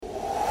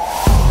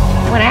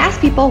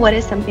people what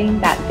is something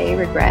that they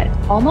regret,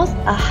 almost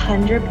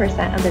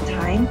 100% of the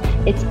time,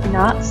 it's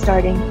not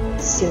starting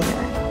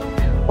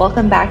sooner.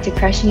 Welcome back to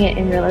Crushing It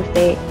in Real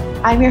Estate.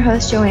 I'm your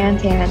host, Joanne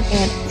Tan,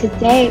 and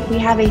today we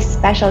have a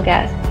special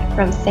guest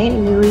from St.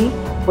 Louis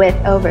with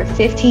over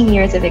 15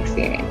 years of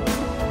experience.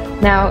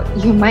 Now,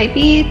 you might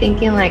be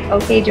thinking like,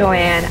 okay,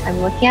 Joanne, I'm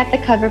looking at the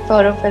cover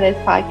photo for this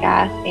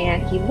podcast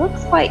and he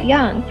looks quite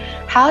young.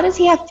 How does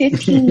he have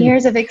 15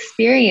 years of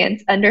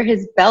experience under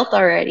his belt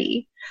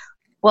already?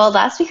 Well,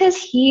 that's because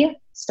he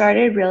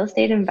started real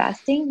estate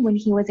investing when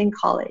he was in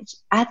college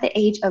at the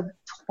age of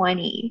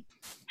 20.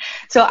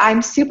 So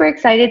I'm super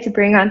excited to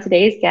bring on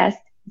today's guest,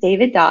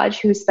 David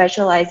Dodge, who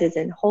specializes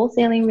in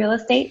wholesaling real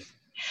estate.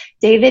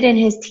 David and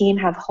his team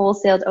have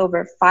wholesaled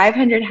over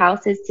 500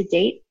 houses to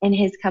date, and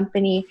his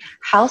company,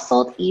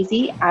 Household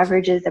Easy,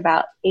 averages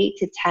about 8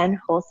 to 10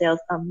 wholesales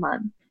a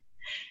month.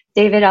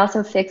 David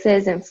also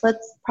fixes and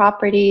flips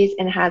properties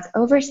and has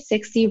over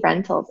 60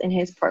 rentals in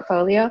his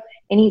portfolio,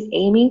 and he's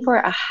aiming for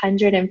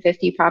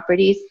 150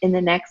 properties in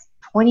the next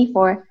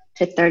 24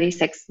 to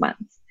 36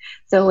 months.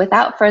 So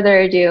without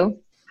further ado,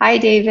 hi,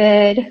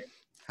 David.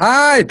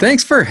 Hi,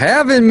 thanks for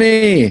having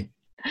me.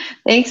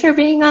 Thanks for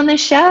being on the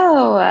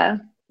show.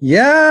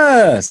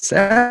 Yes,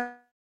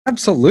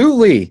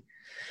 absolutely.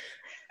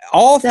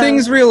 All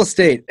things real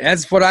estate.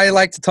 That's what I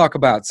like to talk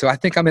about. So I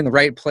think I'm in the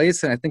right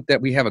place, and I think that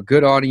we have a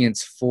good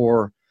audience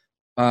for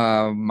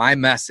my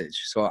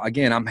message. So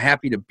again, I'm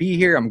happy to be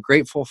here. I'm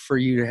grateful for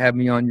you to have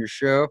me on your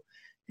show.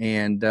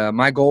 And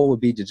my goal would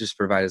be to just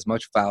provide as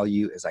much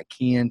value as I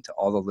can to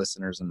all the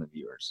listeners and the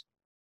viewers.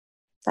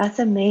 That's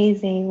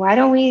amazing. Why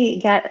don't we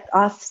get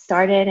off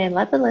started and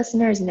let the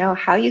listeners know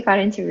how you got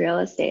into real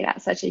estate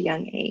at such a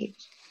young age?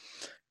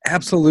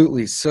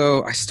 Absolutely.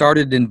 So I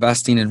started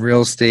investing in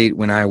real estate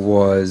when I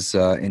was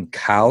in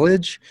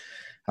college.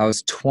 I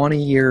was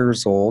 20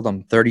 years old.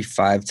 I'm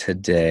 35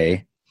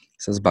 today.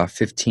 So it was about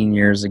 15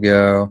 years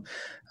ago.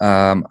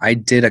 I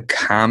did a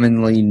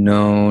commonly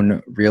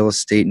known real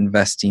estate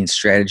investing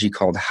strategy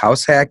called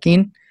house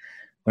hacking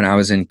when I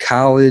was in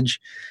college.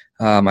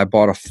 I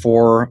bought a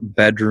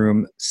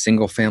 4-bedroom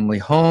single-family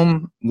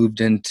home, moved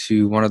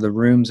into one of the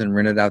rooms and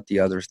rented out the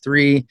other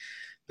 3.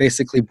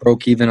 Basically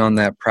broke even on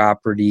that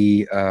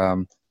property. I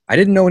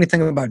didn't know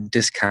anything about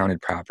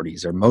discounted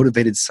properties or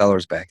motivated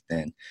sellers back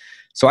then.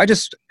 So I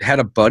just had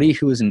a buddy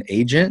who was an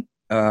agent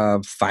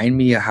find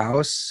me a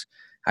house.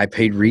 I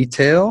paid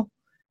retail,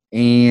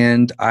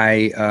 and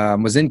I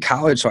was in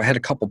college, so I had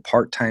a couple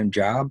part-time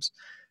jobs.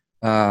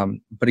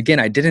 But again,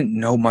 I didn't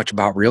know much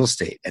about real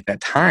estate at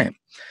that time.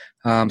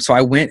 So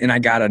I went and I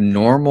got a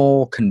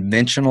normal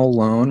conventional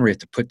loan where you have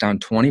to put down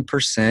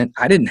 20%.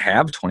 I didn't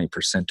have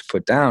 20% to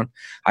put down.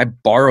 I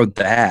borrowed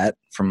that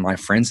from my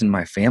friends and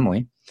my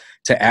family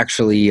to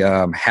actually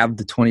have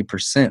the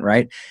 20%,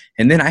 right?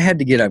 And then I had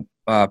to get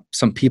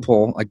some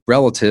people, like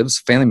relatives,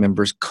 family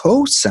members,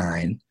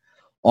 co-sign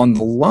on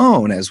the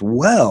loan as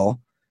well,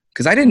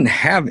 because I didn't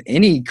have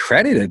any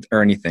credit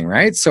or anything,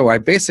 right? So I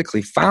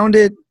basically found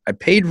it. I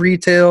paid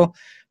retail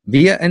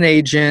via an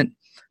agent,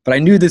 but I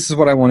knew this is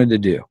what I wanted to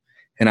do.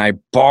 And I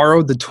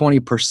borrowed the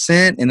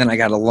 20%, and then I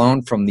got a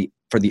loan for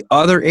the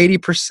other 80%.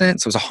 So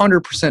it was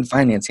 100%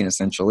 financing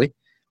essentially,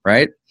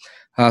 right?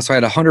 So I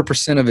had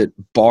 100% of it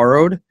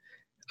borrowed.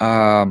 But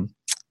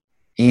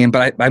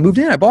I moved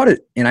in, I bought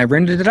it, and I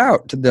rented it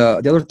out to the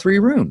other 3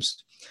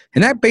 rooms.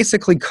 And that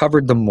basically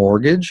covered the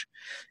mortgage.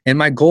 And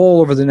my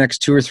goal over the next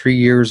 2 or 3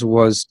 years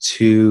was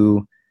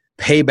to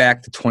pay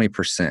back the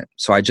 20%.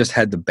 So I just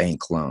had the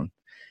bank loan.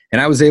 And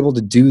I was able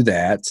to do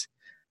that.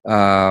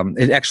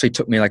 It actually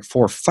took me like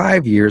 4 or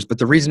 5 years, but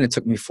the reason it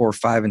took me 4 or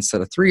 5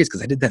 instead of 3 is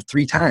because I did that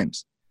 3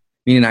 times.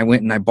 Meaning I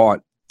went and I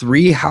bought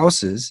 3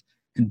 houses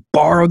and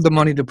borrowed the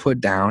money to put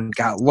down,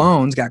 got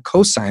loans, got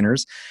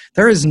co-signers.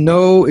 There is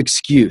no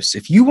excuse.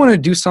 If you want to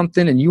do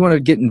something and you want to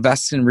get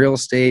invested in real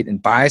estate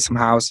and buy some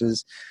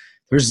houses,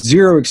 there's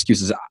 0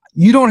 excuses.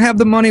 You don't have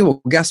the money?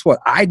 Well, guess what?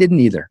 I didn't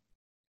either.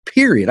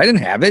 Period. I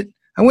didn't have it.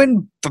 I went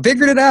and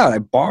figured it out. I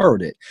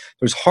borrowed it.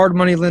 There's hard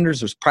money lenders.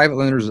 There's private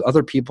lenders. There's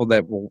other people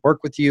that will work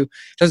with you. It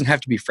doesn't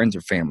have to be friends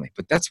or family,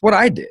 but that's what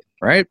I did,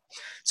 right?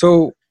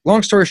 So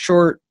long story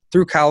short,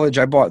 through college,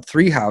 I bought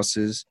 3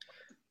 houses,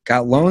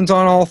 got loans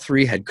on all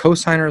 3, had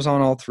co-signers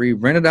on all 3,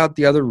 rented out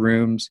the other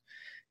rooms.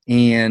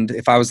 And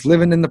if I was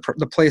living in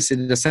the place, it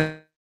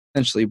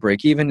essentially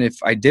break even. If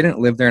I didn't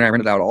live there and I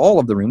rented out all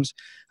of the rooms,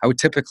 I would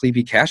typically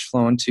be cash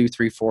flowing $200,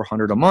 $300,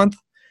 $400 a month.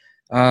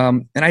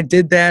 And I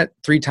did that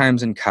 3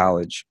 times in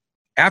college.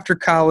 After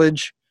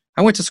college,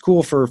 I went to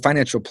school for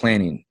financial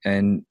planning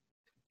and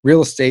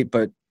real estate,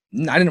 but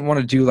I didn't want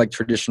to do like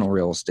traditional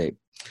real estate.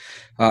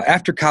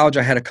 After college,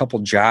 I had a couple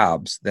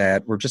jobs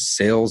that were just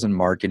sales and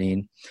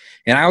marketing.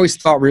 And I always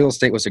thought real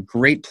estate was a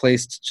great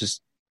place to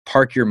just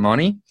park your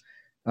money,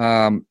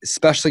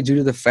 especially due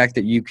to the fact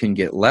that you can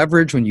get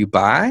leverage when you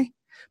buy,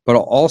 but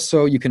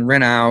also you can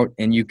rent out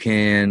and you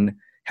can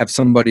have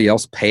somebody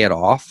else pay it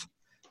off.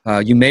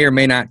 You may or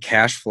may not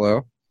cash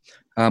flow.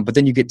 But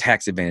then you get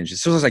tax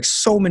advantages. So there's like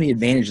so many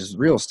advantages with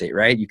real estate,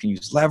 right? You can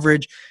use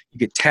leverage, you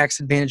get tax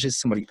advantages,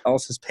 somebody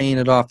else is paying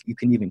it off, you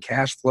can even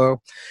cash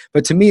flow.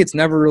 But to me, it's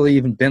never really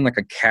even been like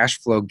a cash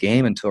flow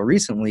game until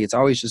recently. It's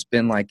always just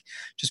been like,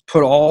 just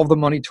put all the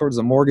money towards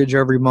the mortgage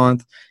every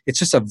month. It's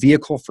just a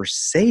vehicle for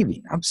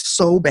saving. I'm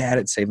so bad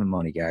at saving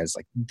money, guys,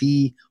 like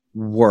the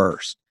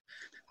worst,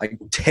 like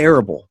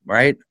terrible,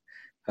 right?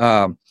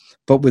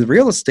 But with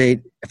real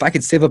estate, if I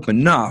could save up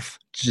enough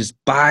to just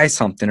buy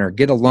something or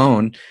get a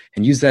loan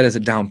and use that as a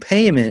down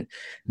payment,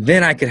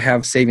 then I could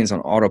have savings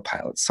on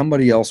autopilot.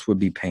 Somebody else would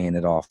be paying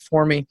it off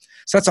for me.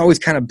 So that's always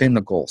kind of been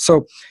the goal.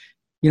 So,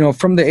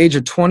 from the age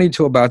of 20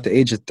 to about the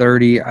age of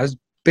 30, I was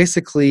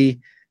basically,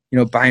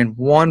 buying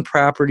one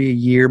property a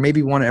year,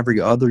 maybe one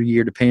every other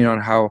year, depending on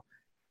how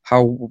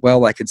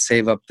well I could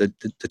save up the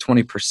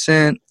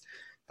 20%.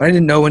 But I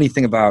didn't know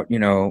anything about,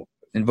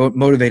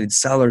 motivated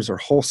sellers or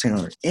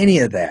wholesalers, any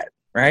of that,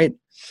 right?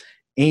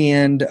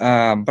 And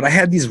but I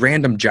had these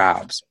random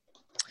jobs.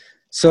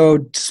 So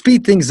to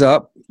speed things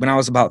up, when I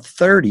was about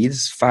 30, this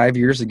is 5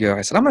 years ago,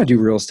 I said, I'm going to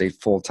do real estate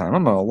full time.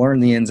 I'm going to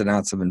learn the ins and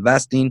outs of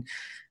investing.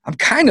 I'm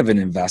kind of an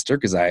investor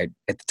because at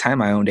the time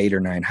I owned 8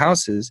 or 9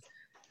 houses.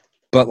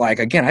 But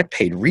again, I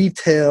paid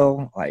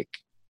retail.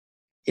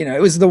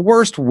 It was the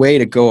worst way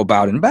to go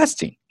about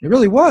investing. It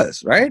really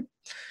was, right?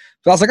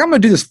 So I was like, I'm going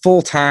to do this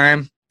full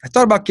time. I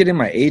thought about getting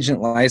my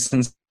agent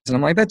license, and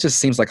I'm like, that just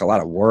seems like a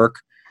lot of work.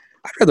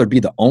 I'd rather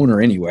be the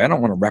owner anyway. I don't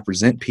want to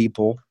represent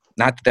people.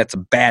 Not that that's a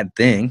bad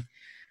thing,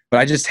 but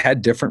I just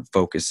had different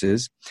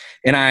focuses.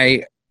 And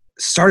I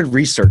started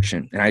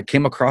researching, and I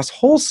came across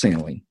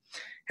wholesaling,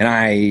 and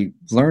I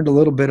learned a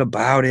little bit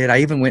about it. I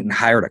even went and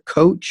hired a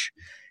coach,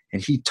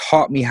 and he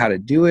taught me how to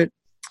do it.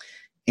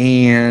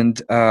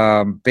 And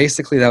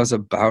basically, that was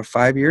about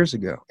 5 years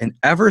ago. And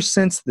ever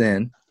since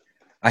then,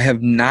 I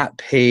have not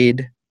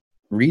paid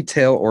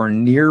retail or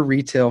near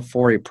retail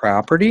for a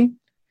property.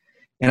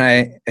 And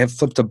I have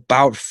flipped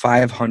about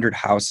 500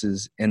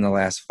 houses in the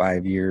last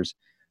 5 years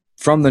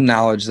from the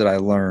knowledge that I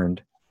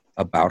learned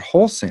about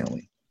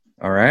wholesaling.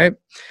 All right.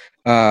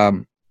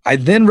 I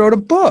then wrote a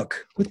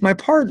book with my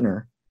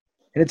partner,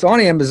 and it's on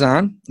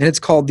Amazon, and it's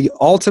called The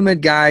Ultimate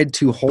Guide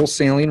to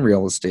Wholesaling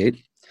Real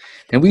Estate.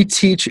 And we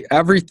teach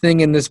everything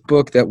in this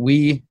book that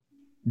we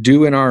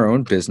do in our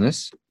own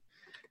business,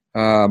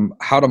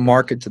 how to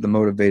market to the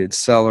motivated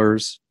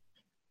sellers,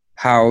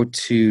 how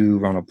to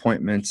run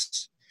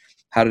appointments,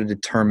 how to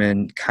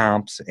determine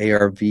comps,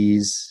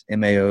 ARVs,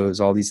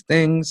 MAOs, all these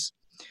things,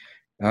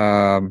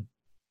 and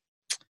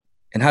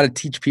how to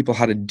teach people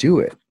how to do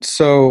it.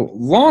 So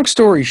long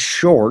story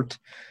short,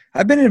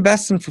 I've been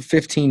investing for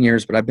 15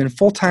 years, but I've been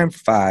full-time for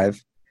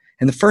 5.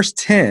 In the first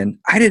 10,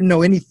 I didn't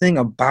know anything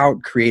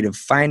about creative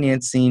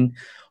financing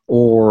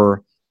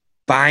or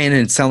buying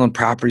and selling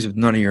properties with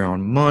none of your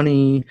own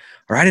money,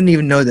 or I didn't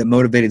even know that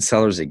motivated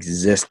sellers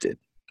existed,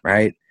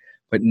 right?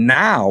 But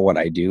now what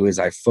I do is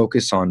I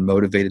focus on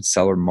motivated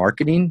seller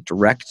marketing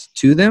direct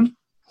to them.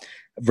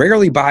 I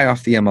rarely buy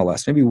off the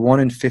MLS, maybe 1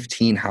 in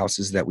 15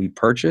 houses that we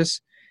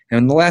purchase. And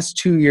in the last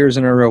 2 years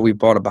in a row, we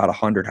bought about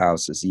 100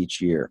 houses each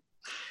year.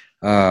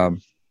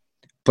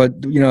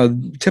 But,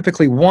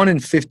 typically 1 in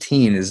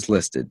 15 is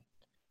listed,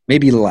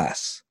 maybe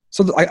less.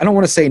 So I don't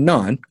want to say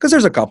none because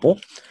there's a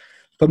couple,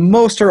 but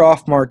most are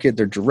off market.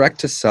 They're direct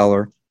to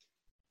seller.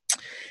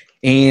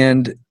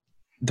 And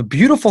the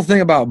beautiful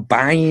thing about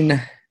buying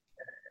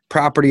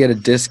property at a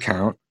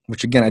discount,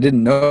 which again, I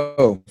didn't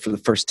know for the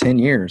first 10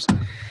 years,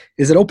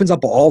 is it opens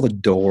up all the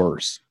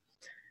doors.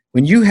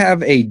 When you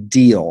have a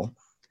deal,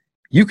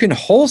 you can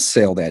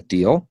wholesale that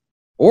deal,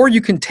 or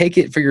you can take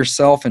it for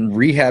yourself and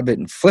rehab it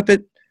and flip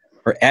it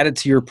or add it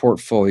to your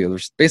portfolio.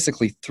 There's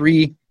basically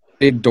 3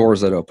 big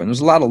doors that open. There's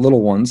a lot of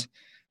little ones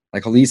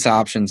like lease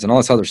options and all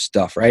this other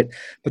stuff, right?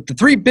 But the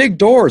 3 big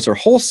doors are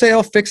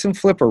wholesale, fix and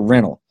flip, or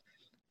rental.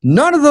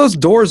 None of those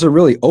doors are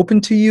really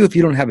open to you if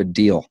you don't have a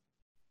deal.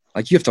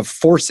 You have to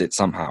force it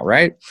somehow,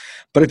 right?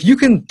 But if you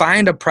can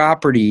find a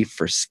property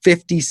for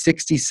 50,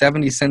 60,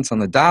 70 cents on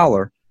the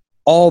dollar,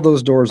 all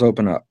those doors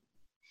open up.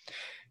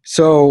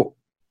 So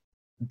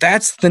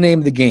that's the name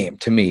of the game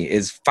to me,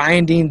 is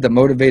finding the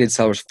motivated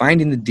sellers,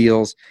 finding the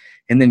deals,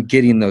 and then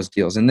getting those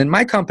deals. And then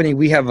my company,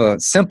 we have a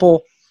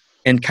simple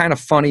and kind of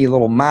funny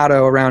little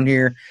motto around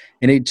here,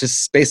 and it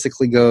just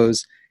basically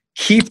goes,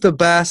 keep the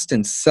best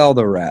and sell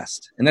the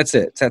rest. And that's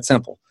it. It's that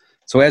simple.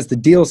 So as the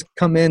deals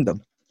come in, the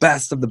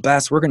best of the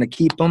best, we're going to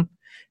keep them,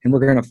 and we're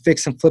going to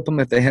fix and flip them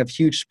if they have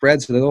huge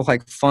spreads so they look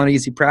like fun,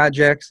 easy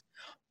projects,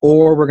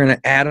 or we're going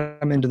to add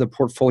them into the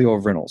portfolio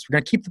of rentals. We're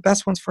going to keep the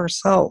best ones for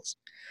ourselves.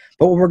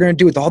 But what we're going to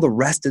do with all the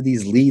rest of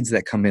these leads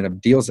that come in of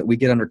deals that we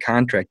get under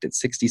contract at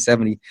 60,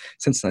 70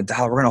 cents on the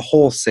dollar, we're going to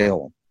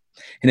wholesale them.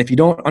 And if you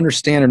don't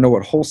understand or know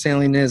what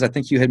wholesaling is, I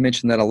think you had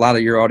mentioned that a lot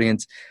of your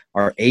audience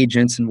are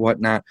agents and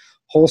whatnot.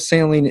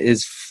 Wholesaling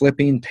is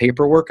flipping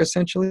paperwork,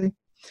 essentially.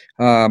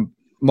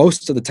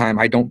 most of the time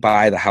I don't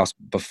buy the house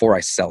before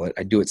I sell it.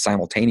 I do it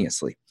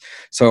simultaneously.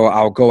 So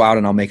I'll go out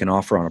and I'll make an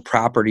offer on a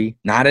property,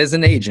 not as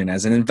an agent,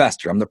 as an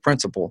investor. I'm the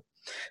principal.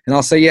 And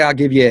I'll say, yeah, I'll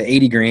give you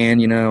 80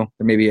 grand, they're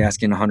maybe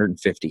asking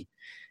 150.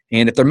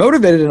 And if they're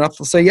motivated enough,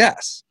 they'll say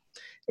yes.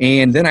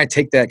 And then I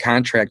take that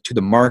contract to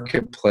the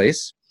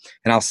marketplace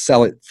and I'll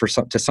sell it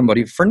to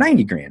somebody for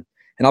 90 grand.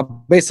 And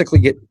I'll basically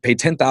get paid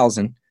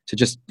 10,000 to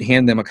just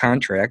hand them a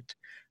contract.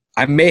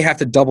 I may have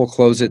to double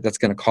close it. That's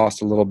going to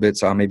cost a little bit.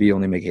 So I'll maybe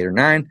only make 8 or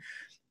 9.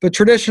 But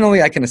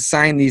traditionally, I can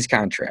assign these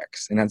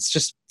contracts. And that's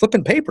just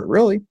flipping paper,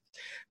 really.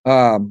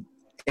 And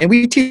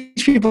we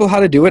teach people how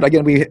to do it.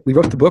 Again, we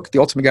wrote the book, The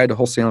Ultimate Guide to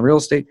Wholesaling Real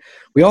Estate.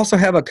 We also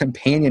have a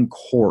companion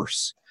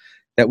course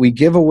that we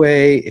give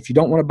away. If you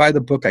don't want to buy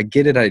the book, I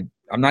get it.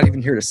 I'm not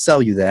even here to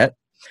sell you that.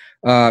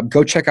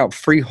 Go check out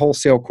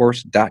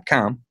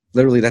freewholesalecourse.com.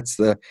 Literally, that's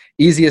the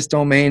easiest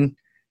domain.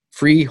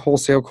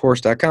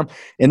 freewholesalecourse.com.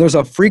 And there's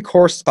a free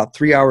course about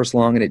 3 hours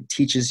long, and it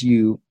teaches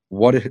you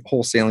what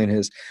wholesaling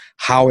is,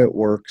 how it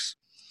works,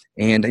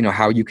 and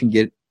how you can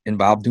get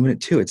involved doing it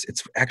too.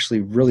 It's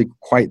actually really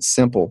quite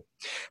simple.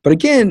 But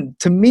again,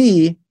 to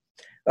me,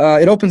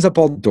 it opens up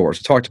all the doors.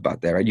 We talked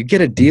about that, right? You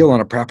get a deal on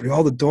a property,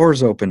 all the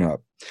doors open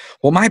up.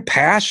 Well, my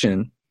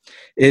passion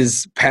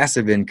is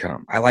passive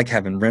income. I like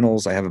having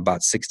rentals. I have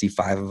about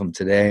 65 of them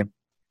today.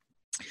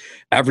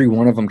 Every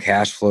one of them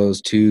cash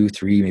flows $200,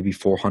 $300, maybe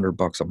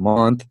 $400 a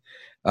month.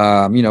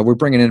 We're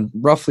bringing in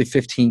roughly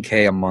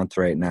 $15K a month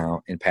right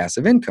now in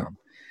passive income.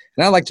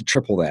 And I like to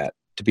triple that,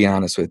 to be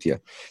honest with you.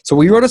 So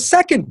we wrote a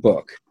second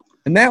book,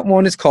 and that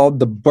one is called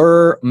The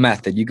BRRRR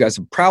Method. You guys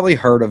have probably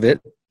heard of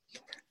it.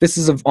 This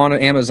is on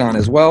Amazon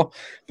as well.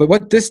 But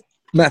what this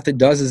method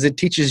does is it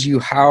teaches you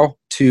how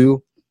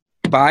to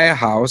buy a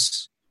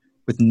house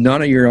with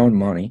none of your own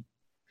money,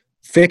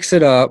 fix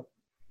it up,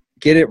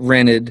 get it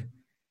rented,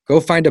 go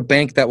find a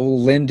bank that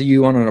will lend to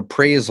you on an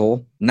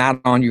appraisal,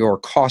 not on your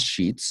cost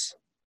sheets.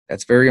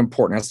 That's very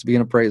important. It has to be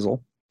an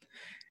appraisal.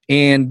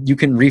 And you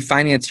can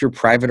refinance your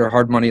private or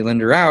hard money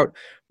lender out,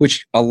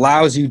 which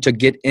allows you to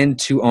get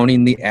into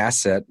owning the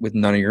asset with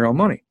none of your own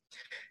money.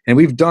 And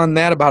we've done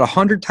that about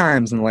 100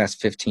 times in the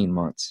last 15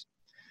 months.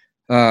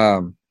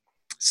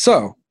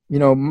 So,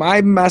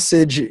 my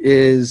message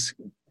is,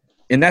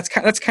 and that's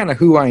kind of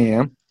who I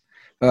am.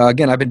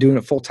 Again, I've been doing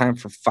it full time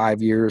for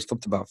 5 years,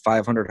 flipped about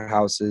 500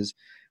 houses,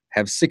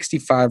 have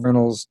 65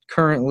 rentals.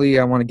 Currently,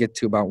 I want to get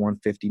to about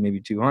 150, maybe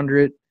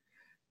 200.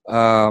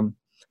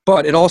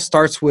 But it all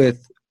starts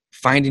with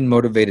finding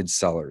motivated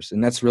sellers.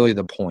 And that's really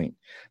the point.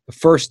 The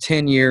first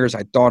 10 years,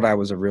 I thought I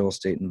was a real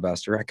estate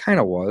investor. I kind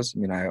of was.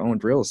 I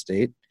owned real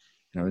estate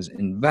and I was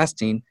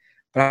investing,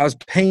 but I was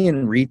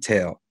paying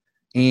retail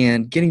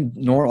and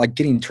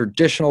getting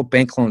traditional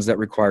bank loans that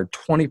required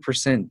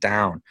 20%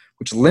 down,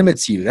 which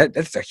limits you.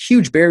 That's a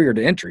huge barrier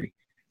to entry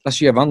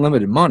unless you have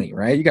unlimited money,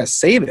 right? You got to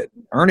save it,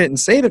 earn it, and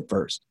save it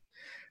first.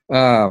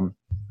 But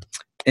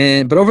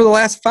over the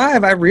last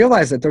 5, I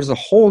realized that there's a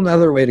whole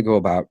nother way to go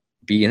about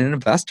being an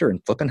investor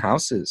and flipping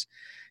houses.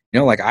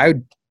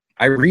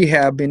 I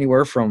rehab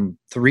anywhere from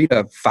 3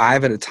 to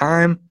 5 at a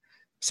time,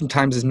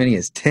 sometimes as many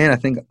as 10. I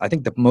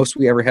think the most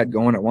we ever had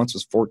going at once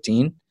was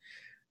 14.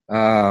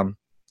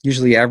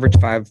 Usually average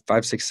 5,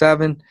 6,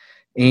 7.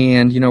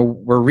 And,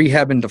 we're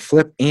rehabbing to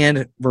flip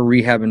and we're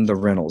rehabbing the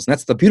rentals. And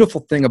that's the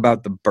beautiful thing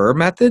about the BRRRR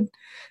method.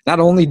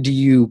 Not only do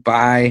you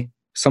buy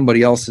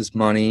somebody else's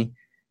money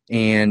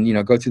and,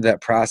 go through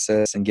that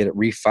process and get it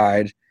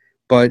refied,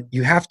 but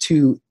you have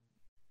to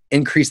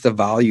increase the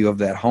value of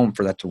that home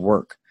for that to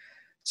work.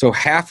 So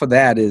half of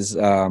that is,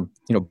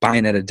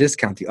 buying at a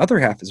discount. The other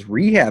half is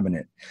rehabbing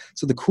it.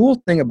 So the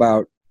cool thing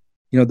about,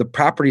 the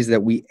properties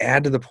that we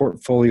add to the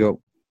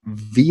portfolio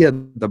via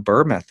the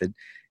BRRRR method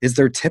is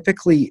they're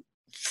typically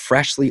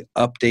freshly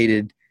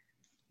updated,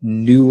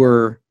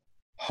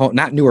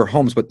 not newer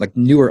homes, but like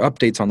newer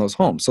updates on those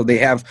homes. So they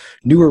have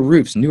newer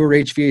roofs, newer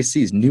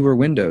HVACs, newer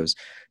windows,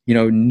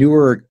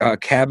 newer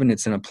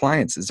cabinets and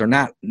appliances. They're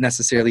not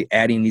necessarily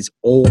adding these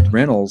old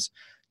rentals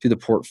to the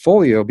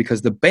portfolio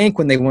because the bank,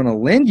 when they want to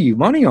lend you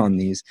money on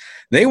these,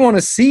 they want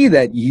to see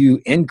that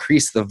you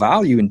increase the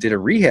value and did a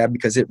rehab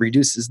because it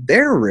reduces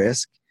their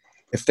risk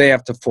if they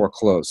have to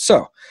foreclose.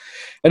 So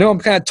I know I'm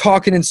kind of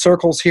talking in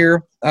circles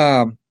here,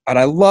 but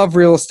I love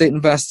real estate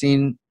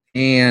investing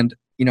and,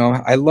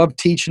 I love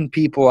teaching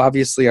people.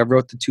 Obviously, I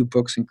wrote the 2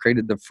 books and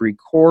created the free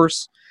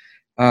course.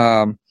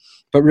 But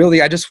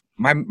really,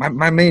 my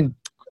main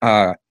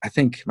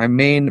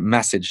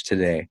message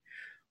today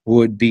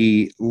would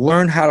be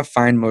learn how to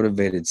find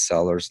motivated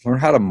sellers, learn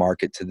how to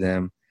market to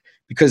them,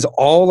 because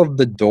all of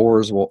the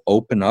doors will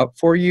open up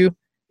for you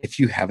if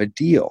you have a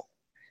deal.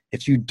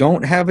 If you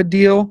don't have a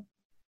deal,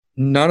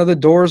 none of the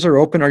doors are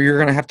open, or you're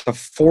going to have to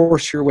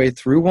force your way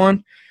through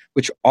one,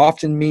 which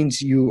often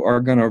means you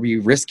are going to be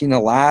risking a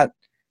lot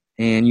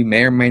and you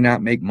may or may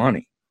not make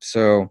money.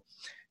 So,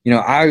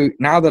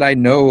 now that I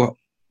know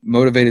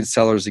motivated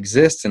sellers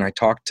exist and I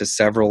talk to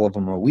several of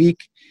them a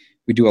week,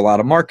 we do a lot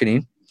of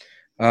marketing.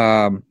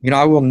 I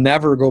will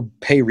never go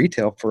pay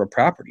retail for a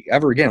property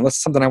ever again, unless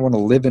it's something I want to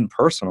live in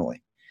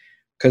personally.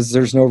 because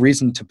there's no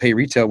reason to pay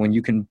retail when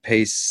you can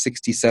pay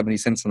 60, 70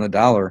 cents on the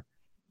dollar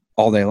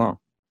all day long.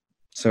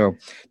 So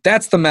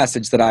that's the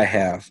message that I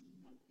have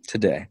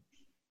today.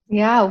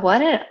 Yeah,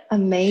 what an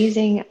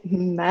amazing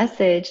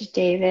message,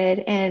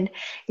 David. And,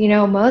 you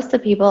know, most of the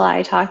people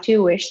I talk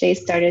to wish they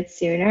started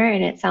sooner.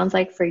 And it sounds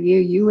like for you,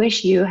 you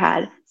wish you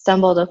had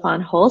stumbled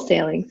upon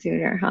wholesaling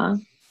sooner, huh?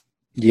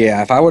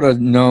 Yeah, if I would have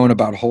known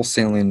about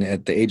wholesaling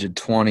at the age of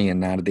 20 and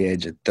not at the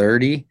age of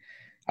 30,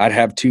 I'd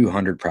have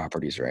 200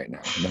 properties right now,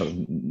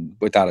 no,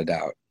 without a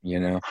doubt, you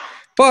know.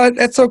 But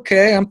that's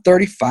okay. I'm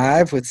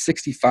 35 with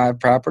 65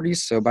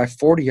 properties, so by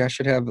 40, I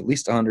should have at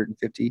least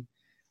 150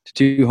 to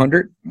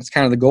 200. That's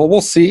kind of the goal.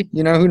 We'll see.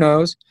 You know, who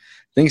knows?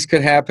 Things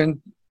could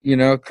happen. You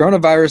know,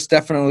 coronavirus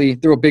definitely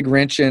threw a big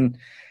wrench in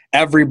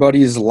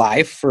everybody's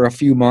life for a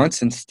few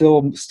months, and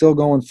still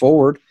going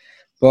forward.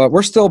 But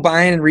we're still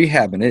buying and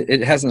rehabbing.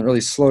 It hasn't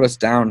really slowed us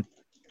down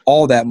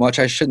all that much.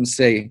 I shouldn't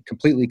say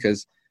completely,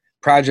 because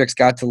projects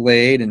got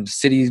delayed and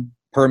city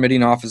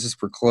permitting offices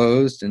were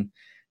closed, and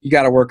you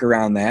got to work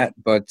around that.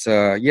 But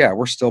yeah,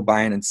 we're still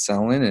buying and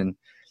selling, and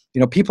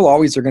you know, people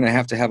always are going to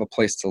have a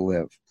place to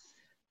live.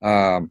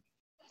 I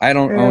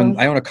True. own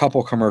a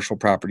couple commercial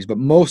properties, but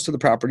most of the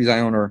properties I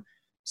own are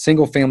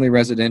single family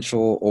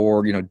residential,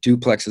 or you know,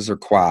 duplexes or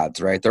quads,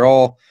 right?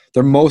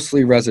 They're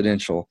mostly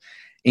residential.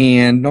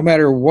 And no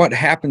matter what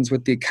happens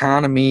with the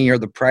economy or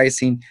the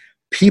pricing,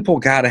 people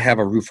got to have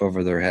a roof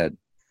over their head.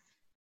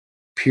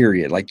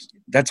 Period. Like,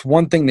 that's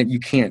one thing that you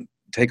can't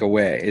take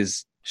away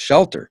is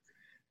shelter.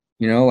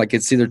 You know, like,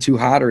 it's either too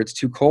hot or it's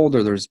too cold,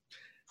 or there's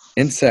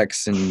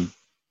insects and,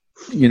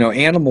 you know,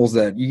 animals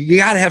that you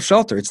got to have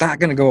shelter. It's not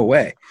going to go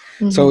away.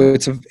 So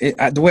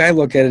the way I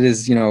look at it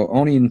is, you know,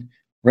 owning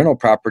rental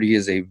property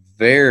is a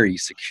very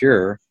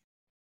secure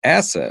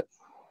asset.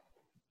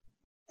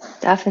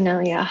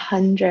 Definitely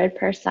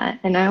 100%.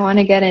 And I want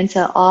to get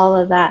into all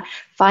of that,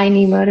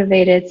 finding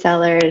motivated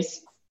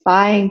sellers,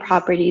 buying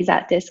properties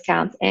at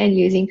discounts, and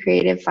using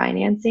creative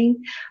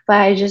financing.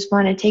 But I just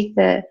want to take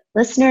the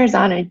listeners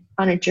on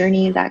a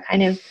journey that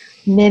kind of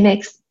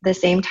mimics the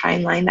same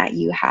timeline that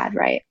you had,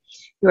 right?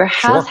 You were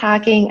house Sure.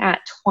 hacking at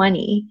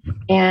 20,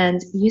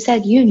 and you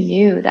said you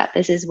knew that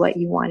this is what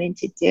you wanted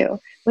to do,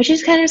 which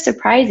is kind of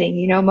surprising.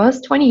 You know,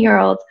 most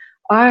 20-year-olds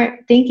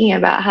aren't thinking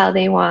about how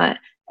they want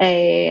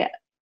a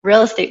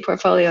real estate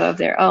portfolio of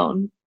their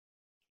own.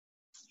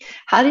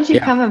 How did you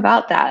Yeah. come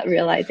about that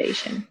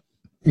realization?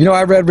 You know,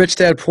 I read Rich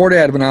Dad Poor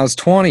Dad when I was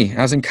 20.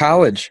 I was in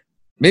college,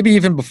 maybe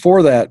even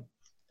before that.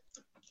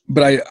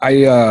 But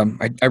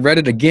I read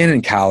it again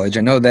in college.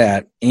 I know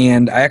that,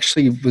 and I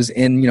actually was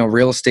in, you know,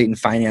 real estate and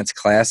finance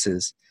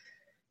classes.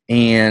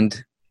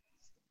 And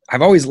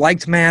I've always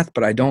liked math,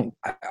 but I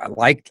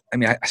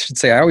should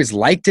say I always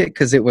liked it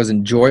because it was an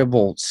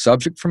enjoyable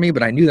subject for me.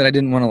 But I knew that I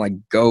didn't want to like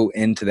go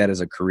into that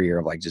as a career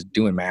of like just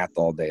doing math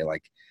all day,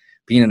 like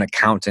being an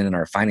accountant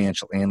or a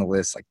financial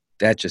analyst. Like,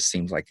 that just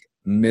seems like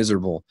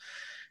miserable.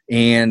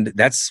 And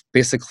that's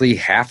basically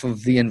half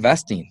of the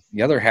investing.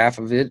 The other half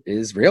of it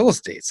is real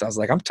estate. So I was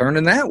like, I'm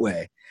turning that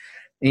way.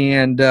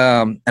 And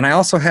I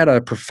also had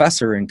a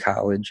professor in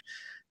college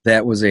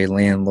that was a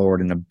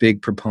landlord and a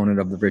big proponent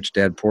of the Rich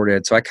Dad Poor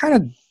Dad. So I kind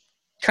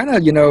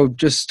of, you know,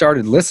 just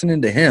started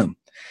listening to him,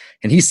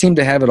 and he seemed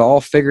to have it all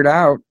figured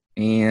out.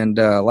 And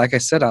like I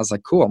said, I was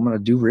like, cool, I'm going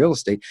to do real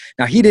estate.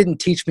 Now, he didn't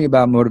teach me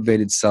about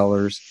motivated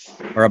sellers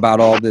or about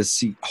all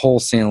this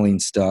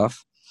wholesaling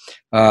stuff.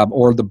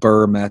 Or the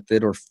Burr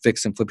method or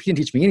fix and flip. He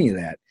didn't teach me any of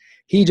that.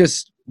 He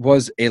just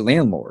was a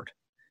landlord.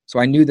 So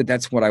I knew that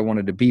that's what I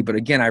wanted to be. But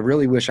again, I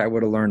really wish I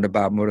would have learned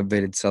about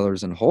motivated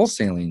sellers and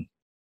wholesaling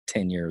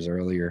 10 years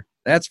earlier.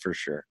 That's for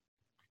sure.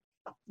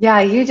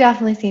 Yeah, you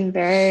definitely seem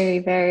very,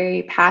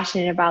 very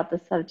passionate about the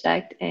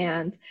subject,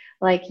 and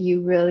like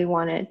you really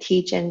want to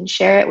teach and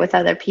share it with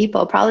other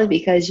people, probably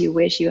because you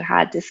wish you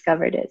had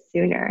discovered it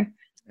sooner.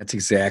 That's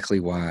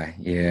exactly why.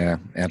 Yeah,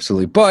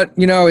 absolutely. But,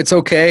 you know, it's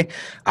okay.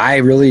 I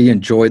really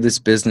enjoy this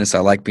business. I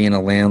like being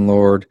a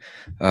landlord.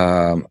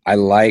 I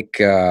like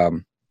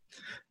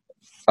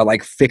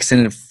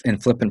fixing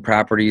and flipping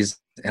properties,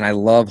 and I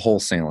love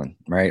wholesaling,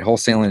 right?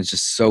 Wholesaling is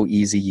just so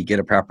easy. You get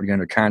a property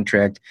under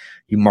contract,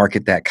 you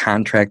market that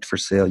contract for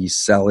sale, you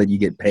sell it, you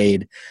get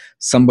paid.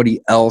 Somebody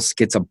else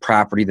gets a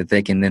property that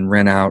they can then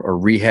rent out or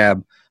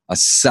rehab. A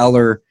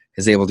seller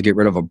is able to get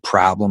rid of a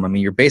problem. I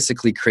mean, you're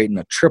basically creating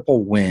a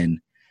triple win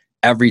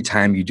every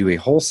time you do a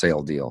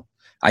wholesale deal,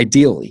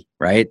 ideally,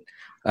 right?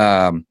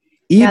 Yeah,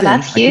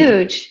 that's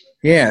huge.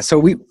 Yeah, so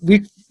we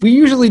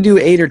usually do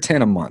 8 or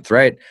 10 a month,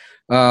 right?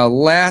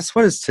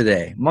 What is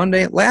today?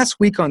 Monday. Last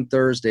week on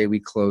Thursday, we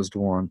closed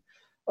one.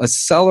 A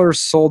seller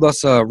sold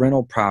us a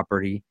rental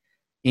property,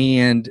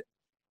 and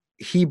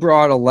he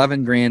brought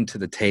 11 grand to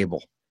the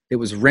table. It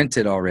was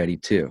rented already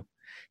too.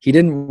 He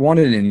didn't want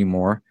it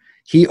anymore.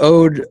 He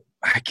owed,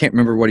 I can't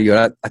remember what he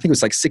owed. I think it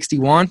was like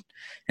 61,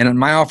 and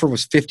my offer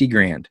was 50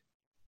 grand.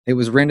 It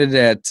was rented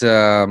at,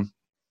 I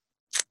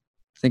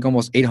think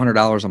almost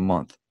 $800 a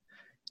month.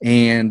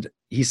 And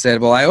he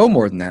said, well, I owe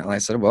more than that. And I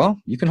said, well,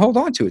 you can hold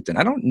on to it then.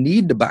 I don't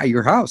need to buy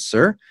your house,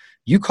 sir.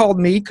 You called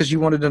me because you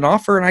wanted an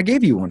offer and I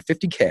gave you one,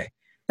 50K.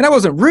 And I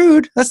wasn't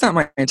rude. That's not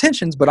my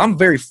intentions, but I'm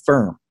very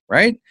firm,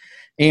 right?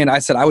 And I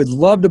said, I would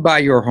love to buy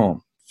your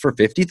home for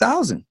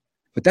 $50,000,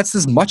 but that's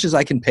as much as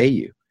I can pay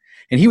you.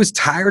 And he was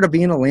tired of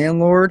being a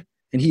landlord,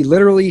 and he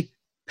literally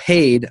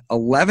paid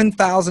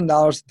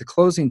 $11,000 at the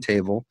closing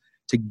table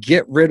to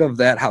get rid of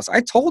that house.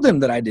 I told him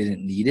that I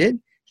didn't need it.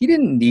 He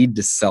didn't need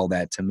to sell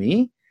that to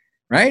me,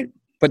 right?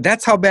 But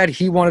that's how bad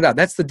he wanted out.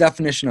 That's the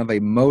definition of a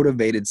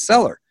motivated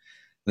seller.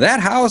 That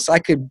house, I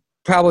could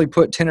probably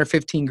put 10 or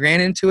 15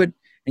 grand into it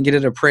and get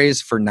it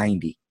appraised for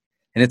 90.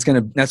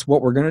 And that's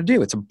what we're going to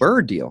do. It's a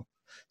bird deal.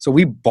 So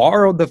we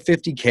borrowed the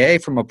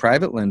 50K from a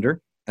private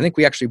lender. I think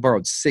we actually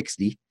borrowed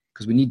 60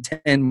 because we need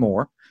 10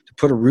 more to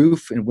put a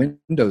roof and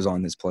windows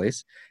on this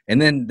place.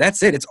 And then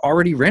that's it. It's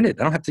already rented.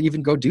 I don't have to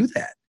even go do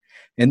that.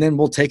 And then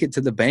we'll take it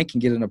to the bank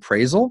and get an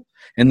appraisal.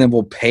 And then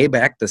we'll pay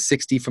back the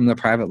 60 from the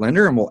private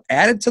lender, and we'll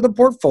add it to the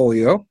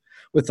portfolio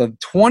with a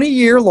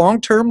 20-year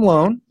long-term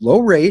loan, low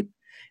rate,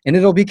 and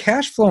it'll be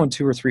cash flowing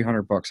 $200 or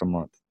 $300 a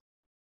month.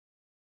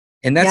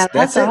 And that's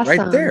awesome. it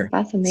right there.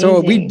 That's amazing.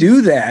 So we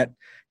do that,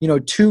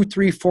 2,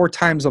 3, 4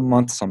 times a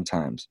month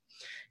sometimes.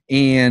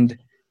 And,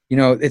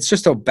 it's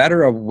just a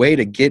better way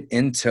to get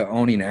into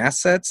owning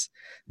assets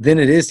than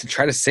it is to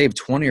try to save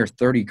 20 or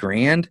 30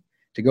 grand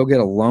to go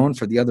get a loan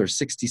for the other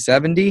 60,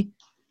 70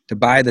 to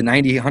buy the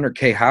 90,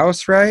 100K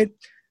house, right?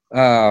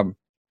 And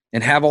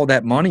have all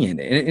that money in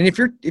it. And if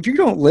you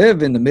don't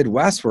live in the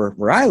Midwest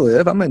where I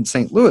live, I'm in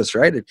St. Louis,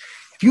 right? If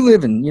you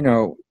live in,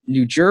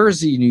 New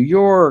Jersey, New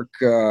York,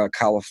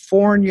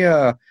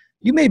 California,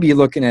 you may be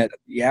looking at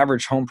the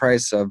average home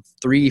price of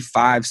 $300,000,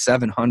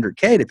 $500,000,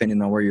 $700K,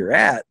 depending on where you're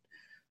at.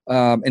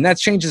 And that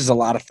changes a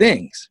lot of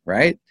things,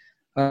 right?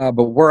 But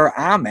where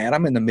I'm at,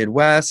 I'm in the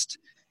Midwest.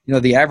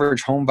 The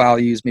average home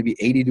value is maybe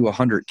 80 to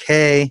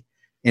 100K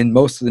in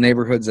most of the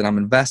neighborhoods that I'm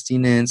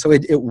investing in. So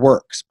it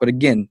works. But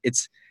again, it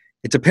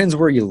depends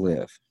where you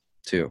live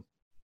too.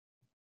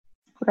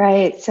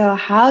 Right. So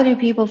how do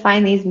people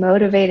find these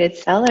motivated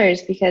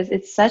sellers? Because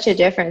it's such a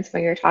difference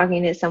when you're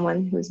talking to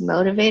someone who's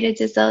motivated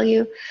to sell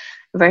you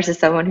versus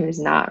someone who's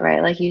not,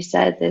 right? Like you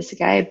said, this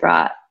guy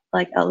brought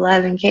like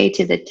 11K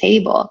to the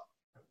table.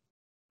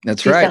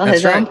 That's to right. sell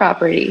his own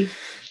property.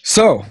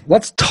 So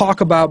let's talk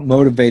about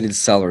motivated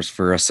sellers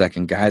for a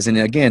second, guys. And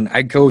again,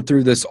 I go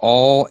through this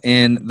all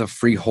in the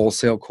free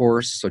wholesale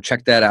course. So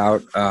check that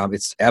out.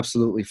 It's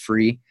absolutely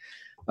free.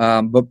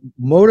 But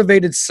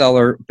motivated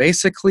seller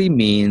basically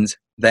means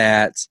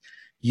that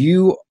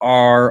you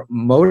are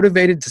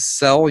motivated to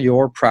sell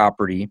your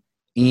property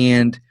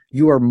and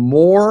you are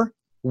more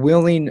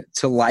willing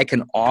to like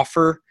an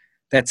offer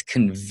that's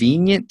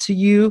convenient to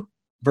you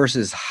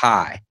versus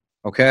high.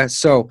 Okay.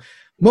 So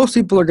most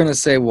people are going to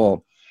say,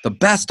 well, the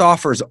best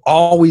offer is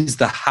always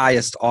the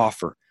highest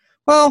offer.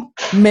 Well,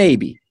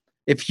 maybe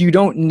if you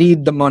don't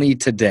need the money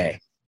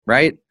today,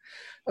 right?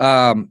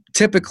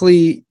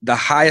 Typically, the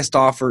highest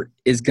offer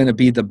is going to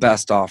be the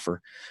best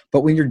offer.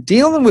 But when you're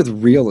dealing with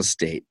real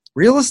estate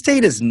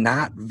is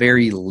not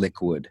very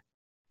liquid,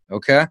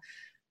 okay?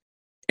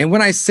 And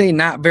when I say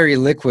not very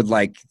liquid,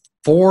 like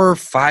 4 or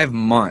 5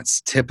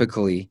 months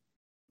typically,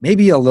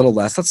 maybe a little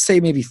less, let's say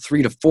maybe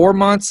 3 to 4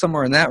 months,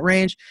 somewhere in that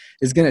range,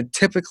 is going to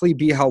typically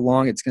be how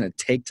long it's going to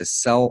take to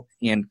sell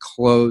and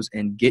close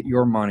and get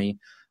your money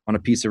on a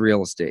piece of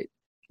real estate,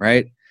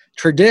 right?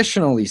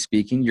 Traditionally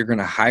speaking, you're going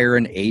to hire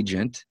an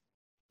agent,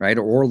 right,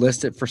 or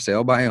list it for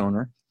sale by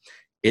owner.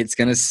 It's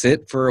going to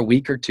sit for a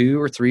week or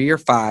 2 or 3 or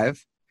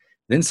 5.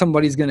 Then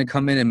somebody's going to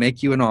come in and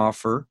make you an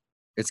offer.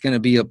 It's going to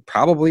be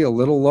probably a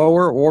little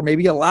lower or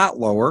maybe a lot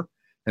lower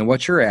than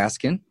what you're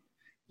asking.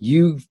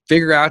 You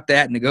figure out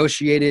that,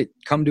 negotiate it,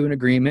 come to an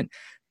agreement.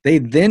 They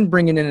then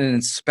bring in an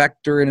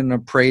inspector and an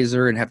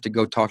appraiser and have to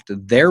go talk to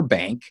their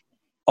bank.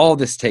 All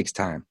this takes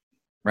time,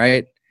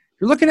 right?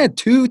 You're looking at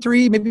 2,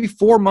 3, maybe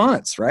 4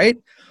 months, right?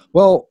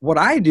 Well, what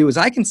I do is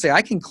I can say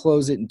I can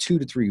close it in 2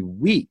 to 3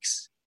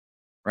 weeks,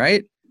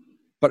 right?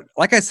 But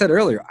like I said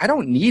earlier, I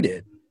don't need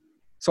it.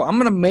 So I'm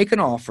going to make an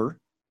offer,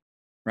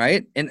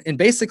 right? And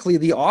basically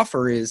the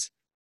offer is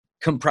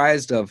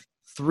comprised of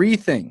 3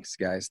 things,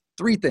 guys,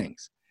 3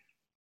 things.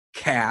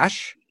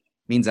 Cash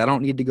means I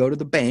don't need to go to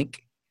the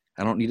bank.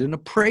 I don't need an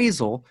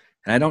appraisal,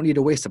 and I don't need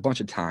to waste a bunch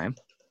of time.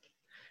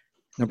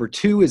 Number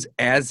 2 is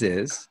as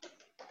is,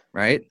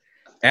 right?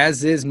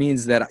 As is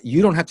means that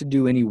you don't have to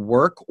do any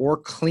work or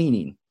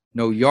cleaning.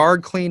 No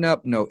yard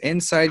cleanup, no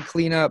inside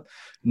cleanup,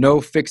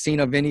 no fixing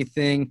of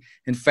anything.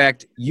 In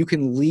fact, you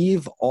can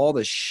leave all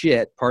the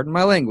shit, pardon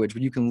my language,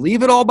 but you can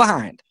leave it all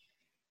behind.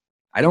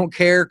 I don't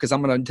care because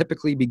I'm going to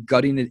typically be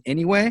gutting it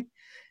anyway.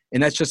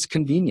 And that's just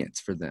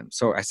convenience for them.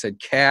 So I said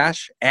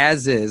cash,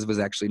 as is was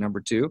actually number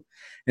 2.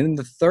 And then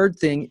the third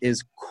thing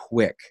is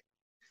quick.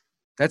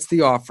 That's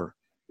the offer.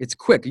 It's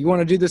quick. You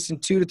want to do this in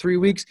 2 to 3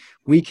 weeks?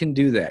 We can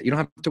do that. You don't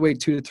have to wait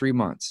 2 to 3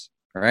 months.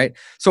 All right.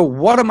 So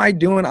what am I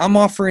doing? I'm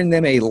offering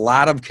them a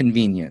lot of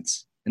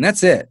convenience. And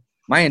that's it.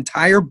 My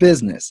entire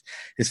business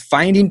is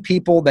finding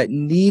people that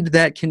need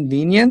that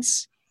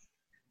convenience.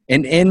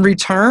 And in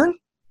return,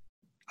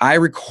 I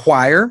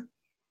require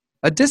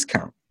a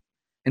discount.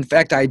 In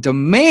fact, I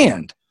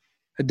demand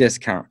a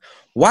discount.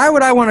 Why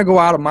would I want to go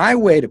out of my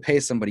way to pay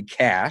somebody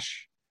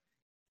cash,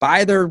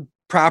 buy their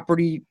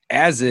property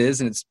as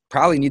is, and it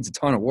probably needs a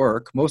ton of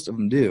work, most of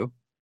them do,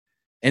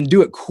 and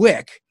do it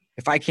quick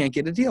if I can't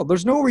get a deal?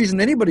 There's no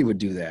reason anybody would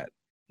do that.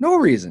 No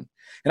reason.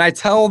 And I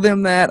tell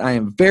them that. I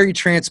am very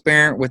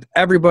transparent with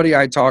everybody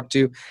I talk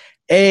to.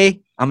 A,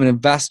 I'm an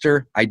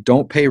investor. I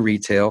don't pay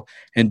retail.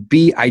 And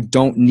B, I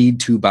don't need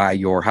to buy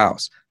your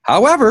house.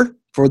 However,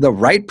 for the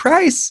right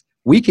price,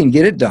 we can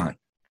get it done.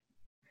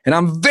 And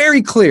I'm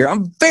very clear.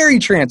 I'm very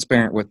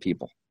transparent with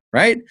people,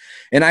 right?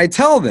 And I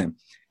tell them,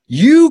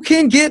 you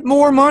can get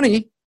more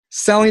money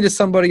selling to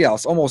somebody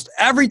else. Almost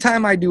every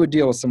time I do a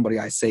deal with somebody,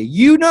 I say,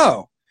 you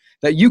know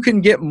that you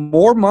can get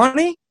more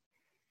money,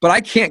 but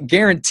I can't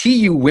guarantee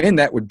you when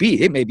that would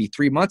be. It may be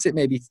 3 months. It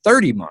may be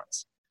 30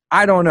 months.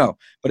 I don't know.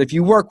 But if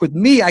you work with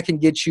me, I can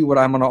get you what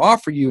I'm going to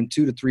offer you in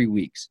 2 to 3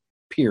 weeks,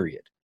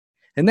 period.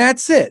 And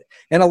that's it.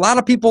 And a lot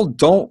of people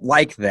don't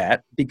like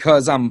that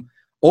because I'm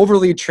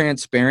overly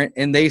transparent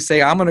and they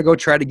say, I'm going to go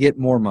try to get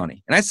more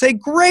money. And I say,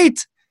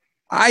 great.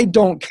 I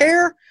don't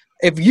care.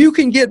 If you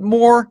can get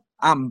more,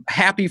 I'm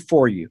happy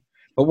for you.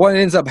 But what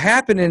ends up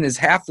happening is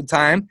half the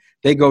time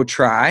they go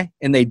try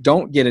and they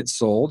don't get it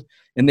sold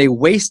and they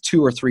waste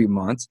 2 or 3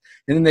 months.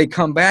 And then they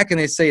come back and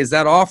they say, is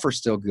that offer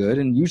still good?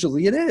 And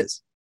usually it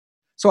is.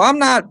 So I'm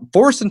not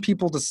forcing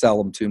people to sell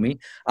them to me.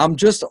 I'm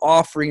just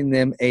offering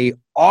them a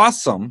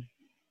awesome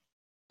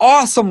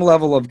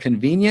level of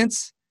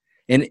convenience.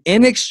 And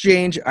in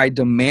exchange, I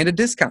demand a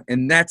discount.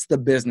 And that's the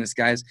business,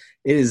 guys.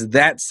 It is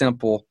that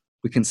simple.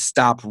 We can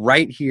stop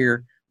right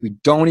here. We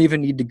don't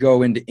even need to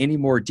go into any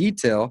more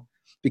detail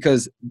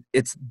because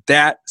it's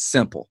that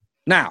simple.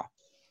 Now,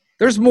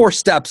 there's more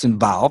steps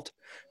involved,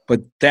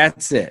 but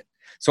that's it.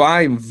 So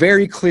I'm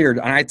very clear,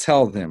 and I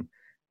tell them,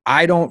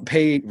 I don't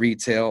pay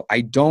retail.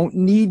 I don't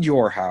need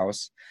your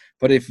house.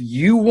 But if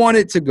you want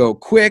it to go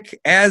quick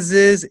as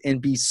is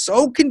and be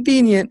so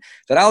convenient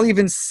that I'll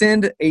even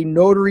send a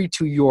notary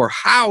to your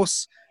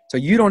house so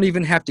you don't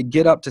even have to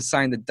get up to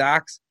sign the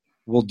docs,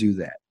 we'll do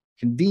that.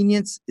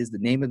 Convenience is the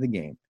name of the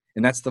game,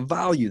 and that's the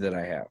value that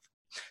I have.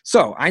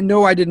 So I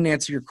know I didn't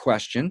answer your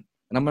question,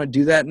 and I'm going to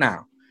do that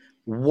now.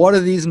 What do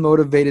these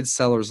motivated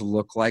sellers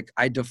look like?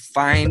 I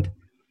defined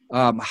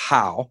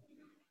how.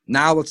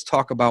 Now let's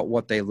talk about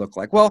what they look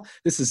like. Well,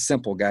 this is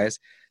simple, guys.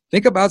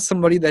 Think about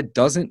somebody that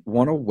doesn't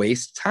want to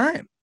waste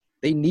time.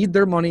 They need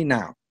their money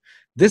now.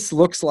 This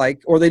looks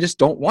like, or they just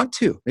don't want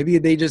to. Maybe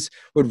they just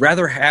would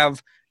rather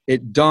have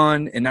it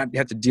done and not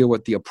have to deal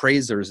with the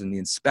appraisers and the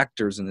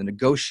inspectors and the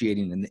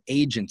negotiating and the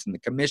agents and the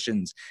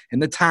commissions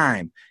and the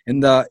time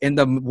and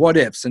the what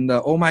ifs and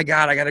the, oh my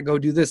God, I got to go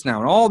do this now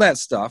and all that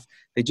stuff.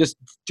 They just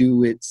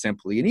do it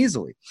simply and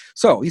easily.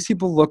 So these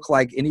people look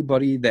like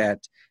anybody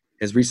that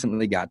has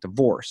recently got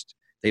divorced.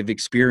 They've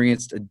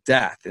experienced a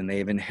death and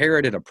they've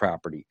inherited a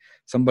property.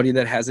 Somebody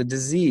that has a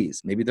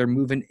disease. Maybe they're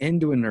moving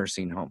into a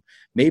nursing home.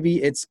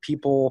 Maybe it's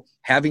people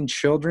having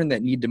children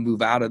that need to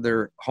move out of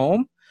their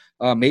home.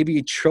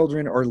 Maybe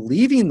children are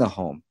leaving the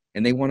home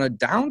and they want to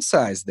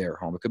downsize their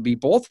home. It could be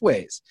both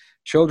ways,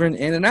 children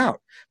in and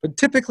out. But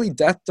typically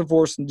death,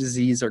 divorce, and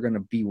disease are going to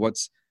be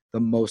what's the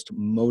most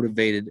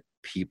motivated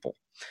people.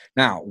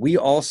 Now, we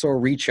also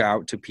reach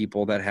out to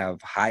people that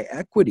have high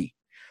equity.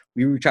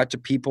 We reach out to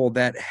people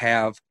that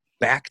have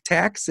back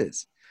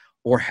taxes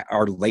or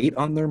are late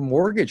on their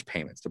mortgage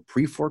payments, the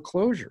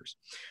pre-foreclosures.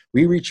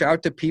 We reach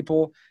out to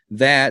people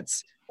that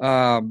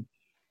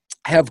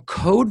have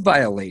code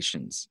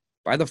violations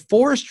by the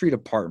forestry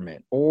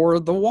department or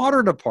the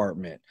water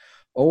department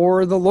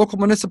or the local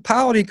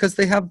municipality because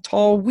they have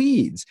tall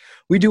weeds.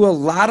 We do a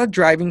lot of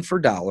driving for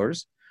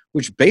dollars,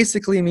 which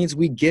basically means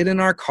we get in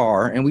our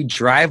car and we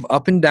drive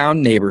up and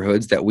down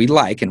neighborhoods that we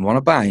like and want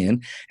to buy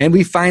in, and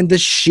we find the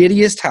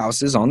shittiest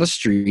houses on the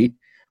street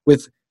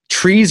with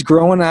trees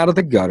growing out of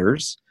the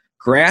gutters,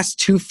 grass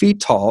 2 feet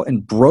tall,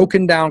 and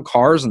broken down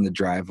cars in the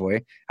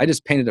driveway. I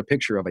just painted a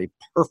picture of a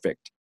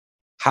perfect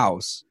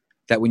house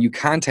that when you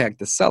contact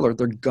the seller,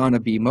 they're going to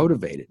be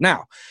motivated.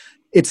 Now,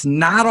 it's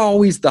not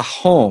always the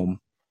home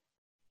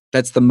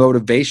that's the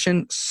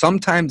motivation.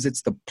 Sometimes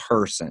it's the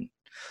person.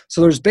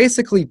 So there's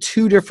basically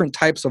 2 different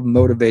types of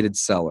motivated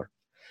seller.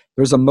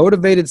 There's a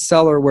motivated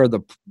seller where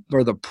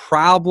the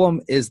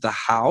problem is the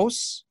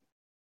house,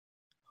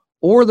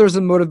 or there's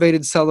a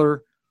motivated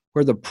seller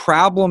where the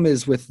problem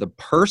is with the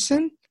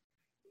person,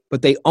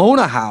 but they own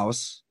a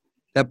house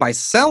that by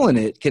selling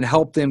it can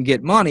help them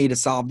get money to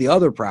solve the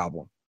other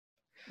problem.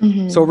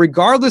 Mm-hmm. So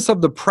regardless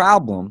of the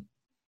problem,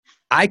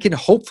 I can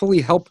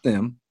hopefully help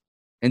them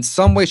in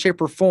some way, shape,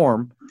 or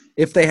form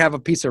if they have a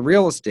piece of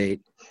real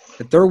estate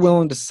that they're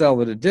willing to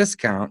sell at a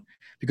discount,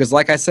 because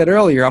like I said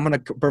earlier, I'm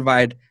going to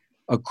provide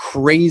a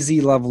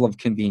crazy level of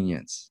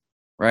convenience,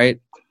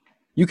 right?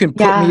 You can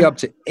put me up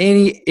to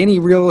any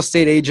real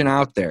estate agent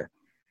out there,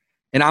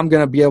 and I'm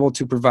going to be able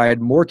to provide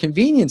more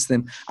convenience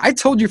than I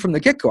told you from the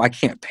get-go. I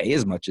can't pay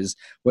as much as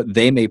what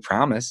they may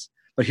promise,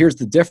 but here's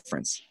the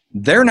difference.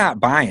 They're not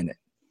buying it.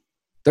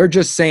 They're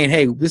just saying,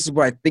 hey, this is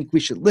what I think we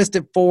should list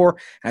it for,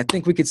 and I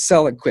think we could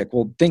sell it quick.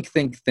 Well,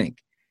 think.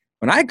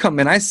 When I come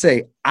in, I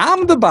say,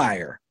 I'm the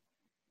buyer.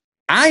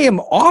 I'm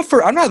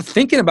not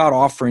thinking about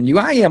offering you.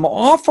 I am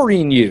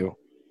offering you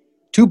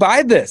to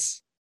buy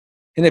this.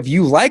 And if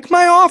you like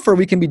my offer,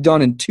 we can be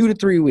done in 2 to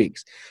 3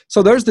 weeks.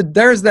 So there's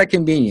that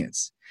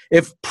convenience.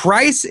 If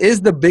price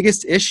is the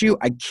biggest issue,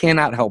 I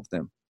cannot help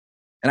them.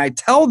 And I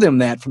tell them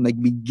that from the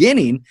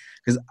beginning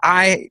because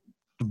I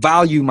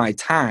value my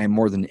time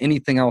more than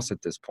anything else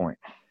at this point.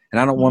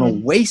 And I don't want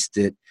to waste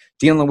it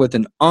dealing with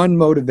an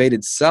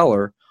unmotivated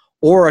seller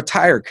or a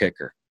tire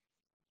kicker.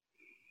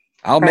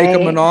 I'll make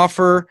them an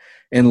offer.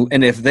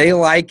 And if they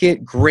like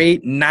it,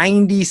 great.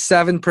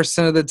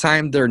 97% of the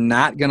time, they're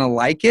not going to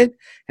like it,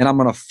 and I'm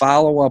going to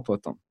follow up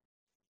with them,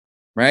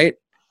 right?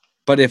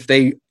 But if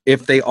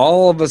they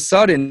all of a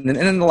sudden,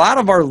 and a lot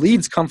of our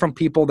leads come from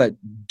people that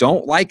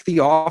don't like the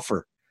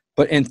offer,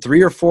 but in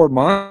 3 or 4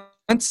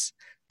 months,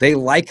 they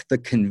like the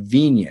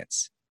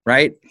convenience,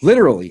 right?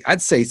 Literally,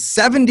 I'd say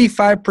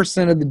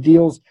 75% of the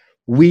deals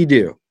we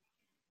do,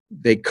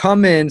 they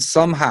come in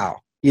somehow.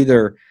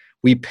 Either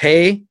we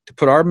pay to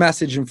put our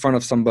message in front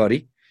of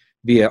somebody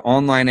via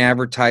online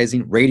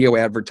advertising, radio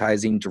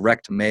advertising,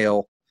 direct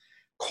mail,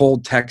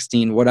 cold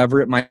texting, whatever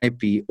it might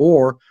be,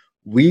 or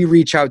we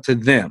reach out to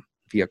them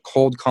via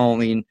cold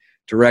calling,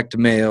 direct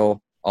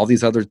mail, all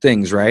these other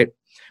things, right?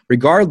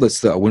 Regardless,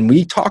 though, when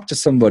we talk to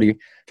somebody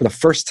for the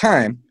first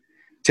time,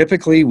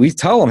 typically we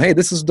tell them, hey,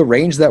 this is the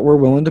range that we're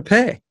willing to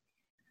pay.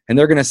 And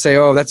they're going to say,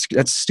 oh,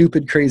 that's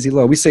stupid, crazy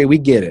low. We say, we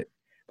get it,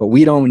 but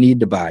we don't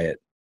need to buy it,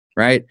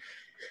 right?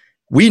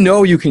 We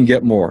know you can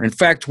get more. In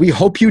fact, we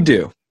hope you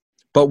do.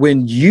 But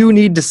when you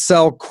need to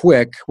sell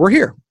quick, we're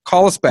here.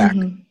 Call us back.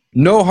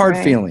 No hard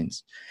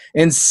feelings.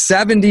 And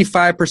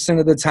 75%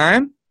 of the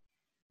time,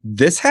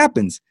 this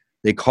happens.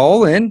 They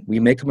call in. We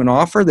make them an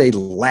offer. They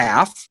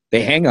laugh.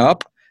 They hang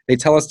up. They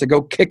tell us to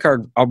go kick a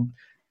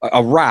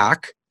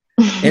rock.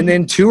 And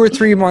then 2 or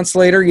 3 months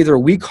later, either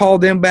we call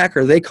them back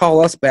or they call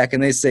us back.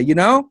 And they say, you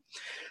know,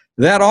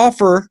 that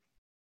offer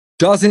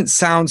doesn't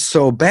sound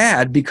so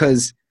bad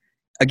because,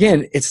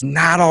 again, it's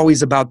not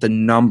always about the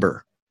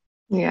number.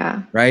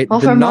 Yeah. Right? Well,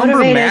 the for number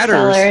motivated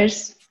matters.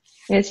 sellers,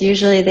 it's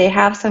usually they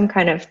have some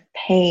kind of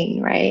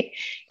pain, right?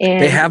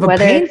 And they have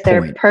whether pain it's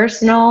their point.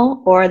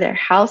 personal or their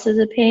house is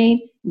a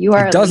pain, you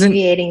are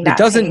alleviating that.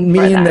 It doesn't pain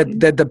mean for them.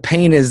 that the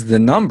pain is the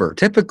number.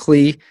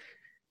 Typically,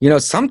 you know,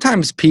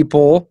 sometimes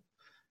people,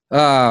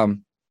 they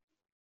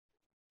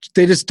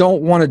just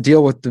don't want to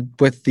deal with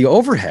the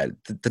overhead,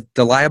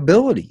 the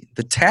liability,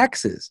 the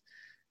taxes.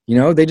 You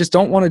know, they just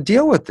don't want to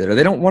deal with it, or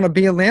they don't want to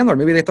be a landlord.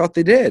 Maybe they thought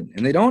they did,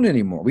 and they don't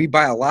anymore. We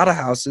buy a lot of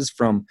houses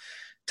from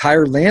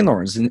tired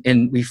landlords,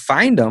 and we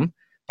find them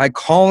by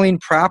calling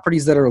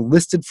properties that are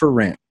listed for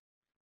rent.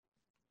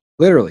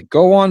 Literally,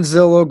 go on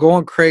Zillow, go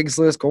on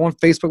Craigslist, go on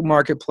Facebook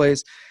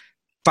Marketplace,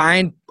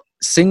 find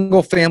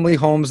single-family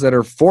homes that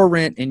are for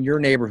rent in your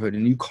neighborhood,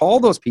 and you call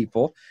those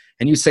people,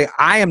 and you say,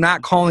 I am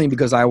not calling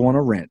because I want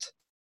to rent.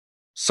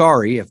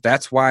 Sorry if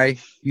that's why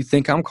you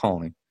think I'm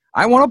calling.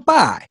 I want to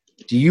buy.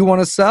 Do you want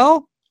to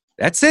sell?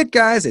 That's it,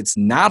 guys. It's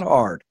not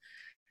hard.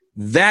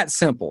 That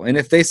simple. And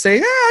if they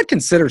say, I'd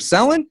consider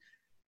selling,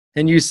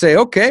 and you say,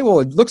 okay, well,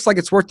 it looks like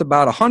it's worth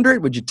about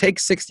 100. Would you take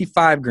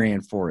 65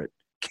 grand for it?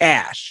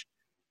 Cash.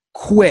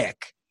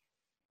 Quick.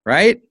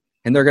 Right?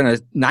 And they're going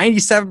to,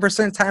 97% of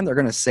the time, they're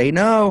going to say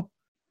no.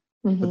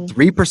 But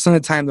 3% of the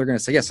time, they're going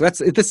to say yes. So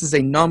this is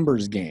a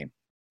numbers game.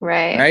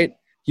 Right?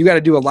 You got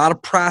to do a lot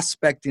of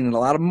prospecting and a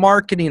lot of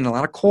marketing and a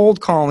lot of cold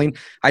calling.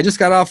 I just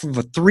got off of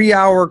a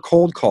 3-hour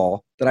cold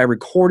call that I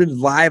recorded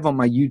live on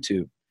my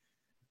YouTube.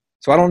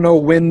 So I don't know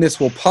when this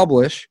will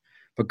publish,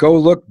 but go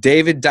look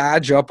David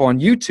Dodge up on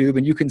YouTube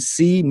and you can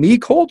see me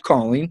cold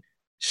calling,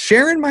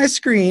 sharing my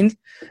screen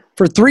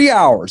for 3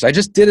 hours. I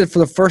just did it for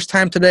the first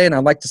time today, and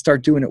I'd like to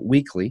start doing it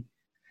weekly.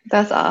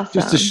 That's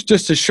awesome.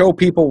 Just to show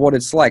people what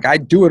it's like. I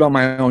do it on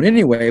my own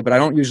anyway, but I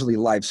don't usually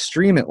live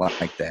stream it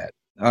like that.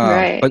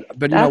 Right.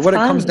 But you know what it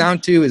comes down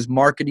to is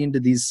marketing to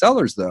these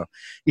sellers, though.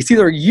 It's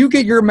either you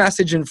get your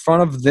message in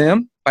front of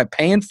them by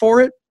paying for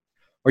it,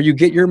 or you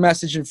get your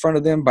message in front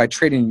of them by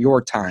trading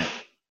your time.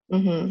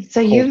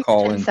 So you've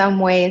mentioned some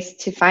ways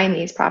to find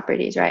these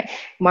properties, right?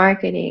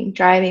 Marketing,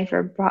 driving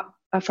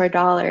for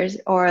dollars,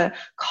 or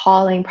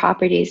calling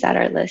properties that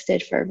are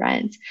listed for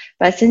rent.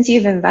 But since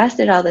you've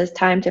invested all this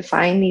time to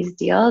find these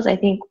deals, I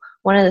think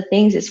one of the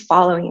things is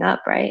following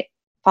up, right?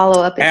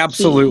 Follow up is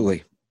absolutely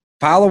key.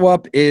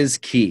 Follow-up is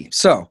key.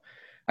 So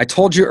I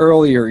told you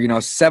earlier,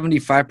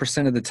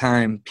 75% of the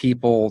time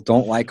people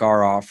don't like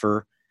our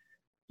offer.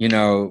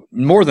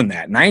 More than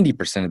that,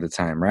 90% of the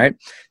time, right?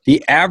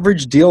 The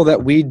average deal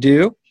that we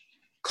do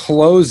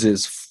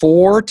closes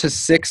 4 to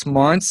 6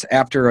 months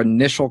after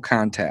initial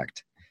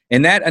contact.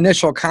 And that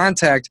initial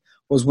contact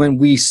was when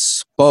we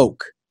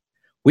spoke.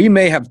 We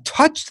may have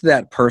touched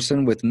that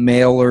person with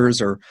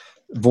mailers or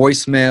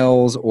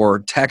voicemails or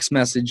text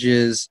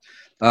messages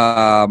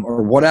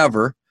or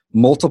whatever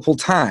multiple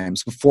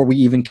times before we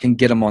even can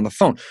get them on the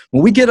phone.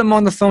 When we get them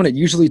on the phone, it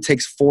usually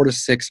takes 4 to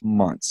 6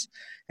 months.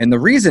 And the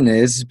reason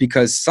is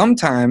because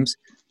sometimes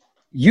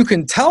you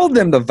can tell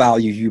them the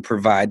value you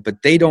provide,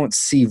 but they don't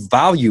see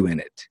value in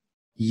it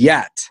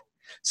yet.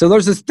 So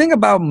there's this thing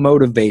about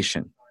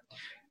motivation.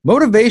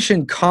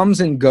 Motivation comes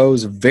and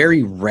goes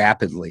very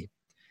rapidly.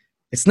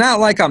 It's not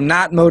like I'm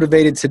not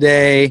motivated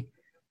today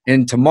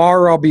and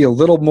tomorrow I'll be a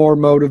little more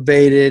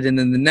motivated and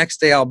then the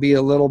next day I'll be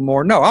a little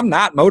more. No, I'm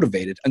not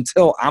motivated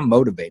until I'm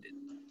motivated.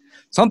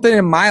 Something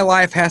in my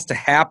life has to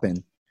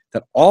happen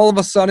that all of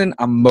a sudden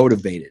I'm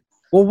motivated.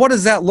 Well, what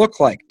does that look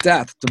like?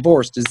 Death,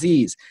 divorce,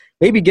 disease,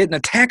 maybe getting a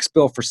tax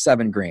bill for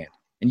 $7,000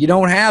 and you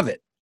don't have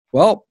it.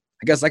 Well,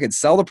 I guess I could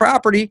sell the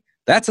property.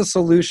 That's a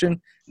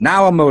solution.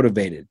 Now I'm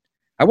motivated.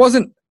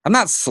 I'm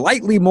not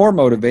slightly more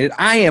motivated.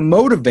 I am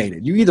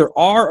motivated. You either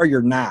are or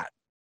you're not,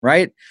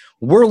 right?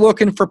 We're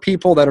looking for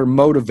people that are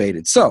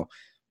motivated. So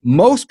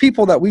most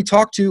people that we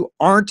talk to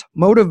aren't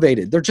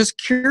motivated. They're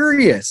just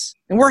curious.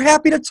 And we're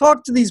happy to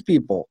talk to these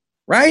people,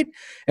 right?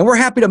 And we're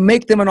happy to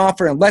make them an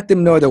offer and let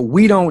them know that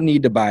we don't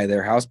need to buy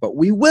their house, but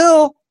we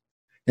will.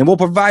 And we'll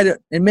provide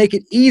it and make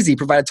it easy,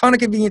 provide a ton of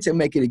convenience and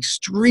make it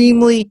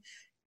extremely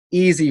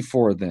easy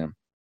for them.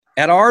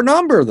 At our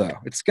number, though,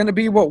 it's going to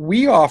be what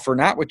we offer,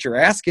 not what you're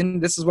asking.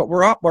 This is what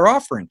we're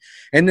offering.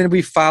 And then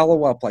we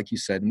follow up, like you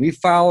said, and we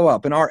follow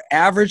up. And our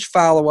average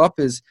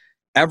follow-up is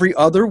every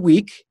other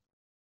week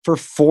for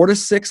 4 to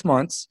 6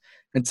 months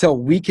until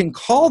we can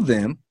call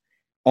them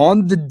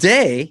on the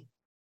day,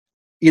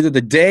 either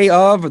the day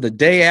of or the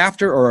day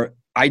after, or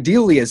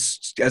ideally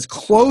as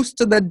close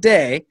to the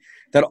day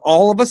that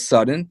all of a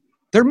sudden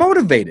they're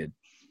motivated.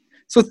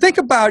 So think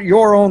about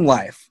your own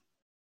life.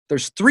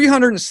 There's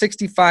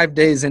 365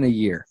 days in a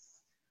year.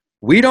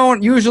 We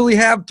don't usually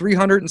have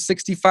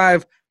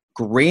 365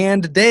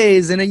 grand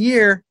days in a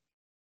year,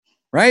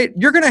 right?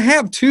 You're going to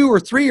have 2 or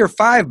 3 or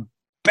 5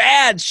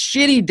 bad,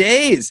 shitty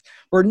days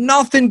where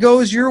nothing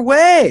goes your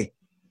way.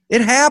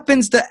 It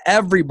happens to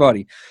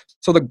everybody.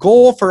 So the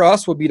goal for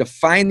us would be to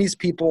find these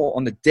people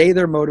on the day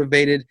they're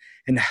motivated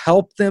and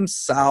help them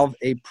solve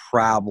a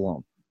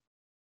problem.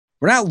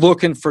 We're not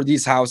looking for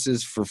these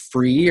houses for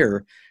free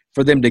or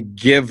for them to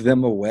give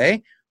them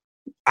away.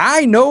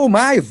 I know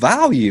my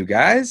value,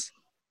 guys,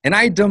 and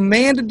I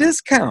demand a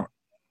discount.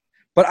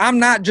 But I'm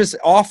not just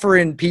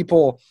offering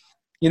people,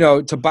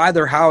 to buy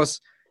their house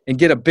and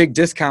get a big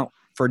discount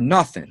for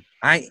nothing.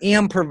 I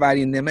am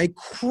providing them a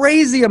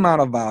crazy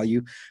amount of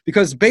value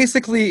because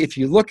basically, if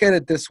you look at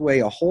it this way,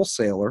 a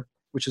wholesaler,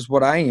 which is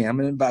what I am,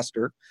 an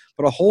investor,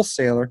 but a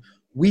wholesaler,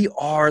 we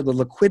are the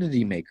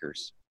liquidity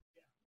makers.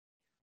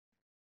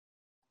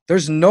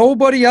 There's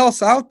nobody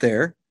else out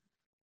there,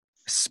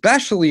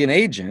 especially an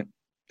agent,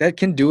 that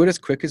can do it as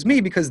quick as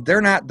me because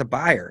they're not the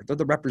buyer. They're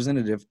the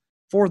representative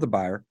for the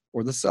buyer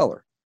or the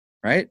seller,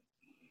 right?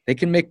 They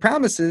can make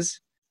promises,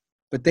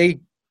 but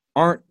they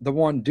aren't the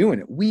one doing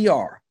it. We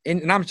are.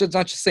 And I'm just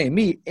not just saying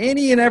me,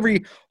 any and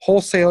every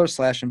wholesaler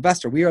 /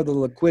 investor, we are the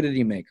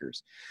liquidity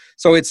makers.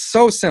 So it's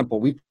so simple.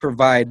 We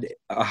provide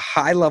a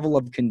high level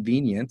of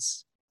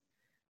convenience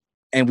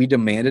and we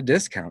demand a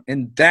discount.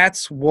 And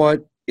that's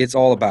what it's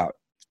all about.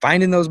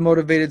 Finding those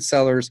motivated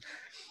sellers.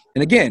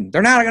 And again,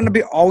 they're not going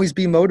to always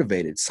be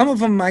motivated. Some of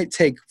them might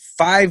take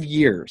 5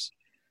 years.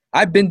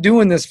 I've been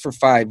doing this for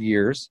 5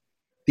 years.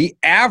 The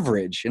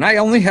average, and I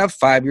only have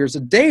 5 years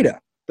of data,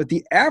 but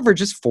the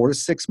average is 4 to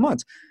 6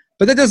 months.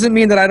 But that doesn't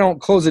mean that I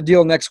don't close a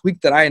deal next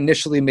week that I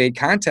initially made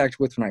contact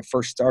with when I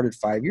first started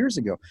 5 years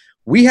ago.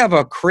 We have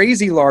a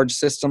crazy large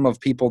system of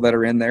people that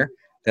are in there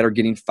that are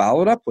getting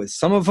followed up with.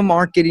 Some of them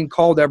aren't getting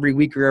called every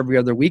week or every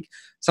other week.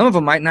 Some of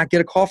them might not get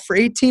a call for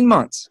 18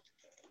 months,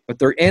 but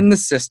they're in the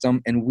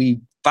system and we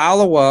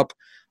follow up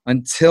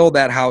until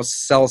that house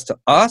sells to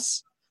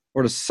us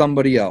or to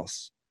somebody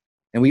else.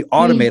 And we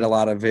automate a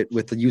lot of it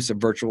with the use of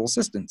virtual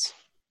assistants.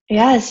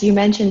 Yes, you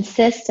mentioned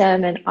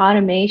system and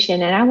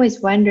automation. And I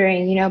was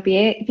wondering,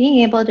 being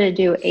able to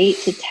do 8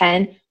 to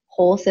 10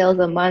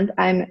 wholesales a month,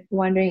 I'm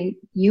wondering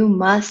you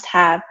must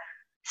have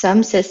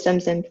some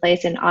systems in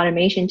place and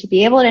automation to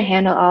be able to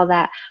handle all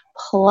that,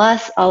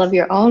 plus all of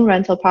your own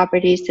rental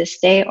properties to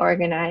stay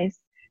organized.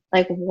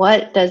 Like,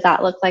 what does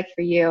that look like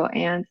for you?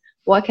 And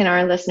what can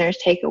our listeners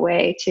take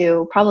away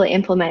to probably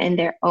implement in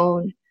their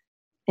own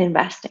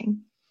investing?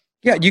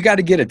 Yeah, you got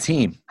to get a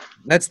team.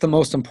 That's the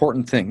most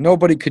important thing.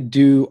 Nobody could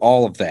do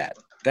all of that.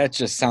 That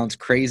just sounds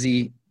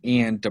crazy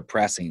and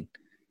depressing,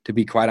 to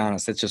be quite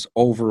honest. It's just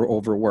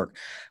overwork.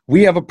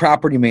 We have a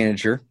property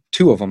manager,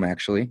 2 of them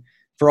actually,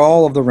 for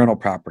all of the rental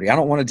property. I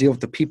don't want to deal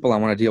with the people. I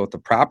want to deal with the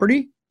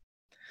property.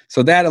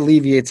 So that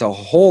alleviates a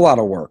whole lot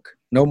of work.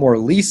 No more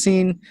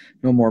leasing,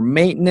 no more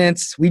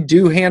maintenance. We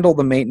do handle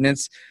the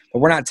maintenance, but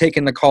we're not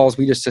taking the calls.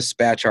 We just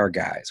dispatch our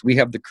guys. We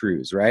have the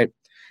crews, right?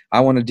 I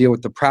want to deal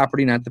with the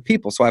property, not the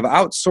people. So I've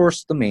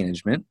outsourced the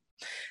management.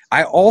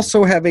 I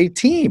also have a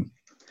team.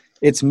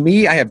 It's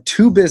me. I have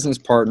 2 business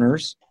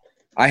partners.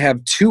 I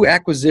have 2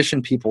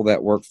 acquisition people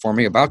that work for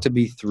me, about to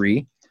be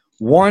 3.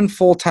 1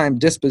 full-time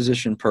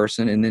disposition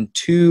person, and then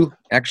 2,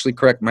 actually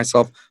correct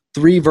myself,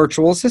 3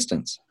 virtual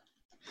assistants.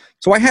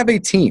 So I have a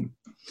team.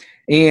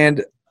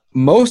 And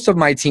most of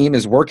my team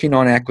is working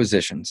on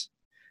acquisitions.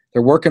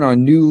 They're working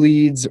on new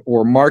leads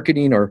or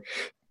marketing or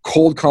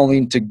cold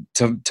calling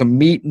to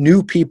meet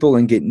new people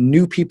and get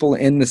new people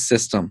in the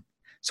system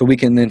so we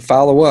can then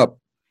follow up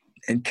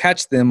and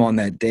catch them on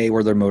that day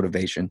where their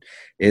motivation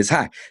is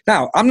high.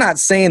 Now, I'm not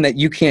saying that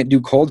you can't do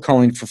cold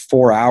calling for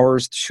 4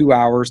 hours, 2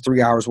 hours,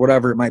 3 hours,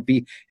 whatever it might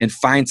be, and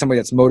find somebody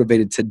that's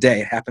motivated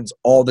today. It happens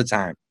all the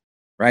time,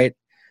 right?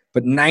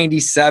 But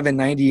 97,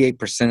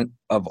 98%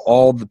 of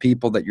all the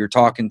people that you're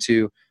talking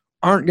to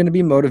aren't going to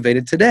be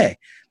motivated today.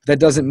 That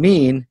doesn't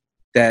mean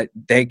that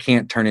they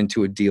can't turn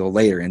into a deal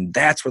later. And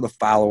that's where the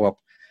follow-up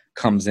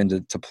comes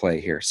into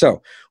play here.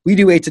 So we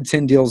do 8 to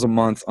 10 deals a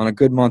month, on a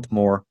good month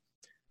more.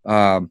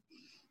 1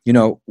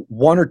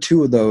 or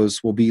 2 of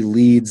those will be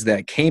leads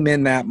that came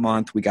in that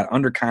month. We got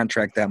under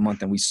contract that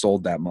month and we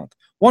sold that month.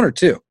 1 or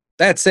 2.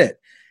 That's it.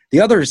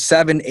 The other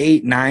 7,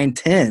 8, 9,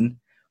 10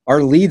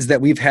 are leads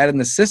that we've had in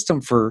the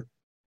system for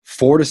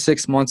 4 to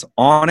 6 months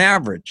on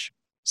average.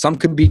 Some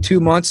could be 2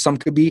 months. Some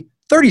could be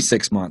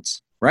 36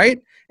 months,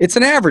 right? It's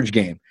an average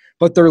game.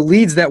 But they're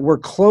leads that we're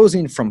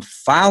closing from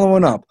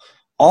following up.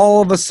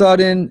 All of a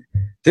sudden,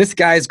 this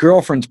guy's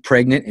girlfriend's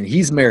pregnant and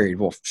he's married.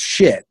 Well,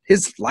 shit,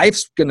 his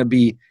life's going to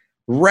be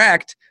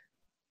wrecked,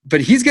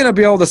 but he's going to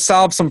be able to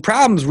solve some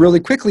problems really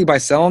quickly by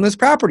selling this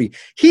property.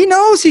 He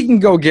knows he can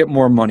go get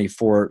more money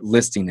for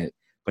listing it,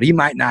 but he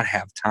might not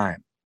have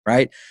time,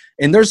 right?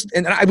 And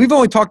we've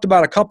only talked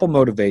about a couple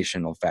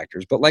motivational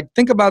factors, but like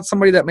think about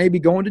somebody that may be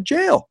going to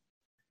jail.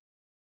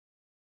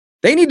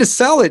 They need to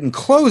sell it and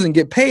close and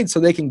get paid so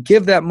they can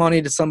give that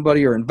money to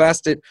somebody or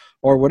invest it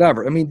or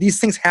whatever. I mean, these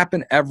things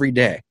happen every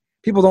day.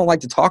 People don't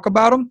like to talk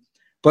about them,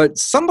 but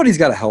somebody's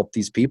got to help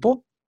these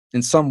people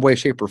in some way,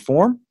 shape, or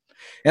form.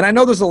 And I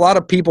know there's a lot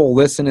of people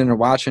listening or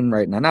watching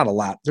right now. Not a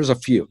lot. There's a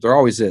few. There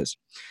always is.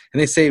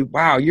 And they say,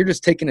 wow, you're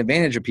just taking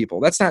advantage of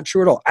people. That's not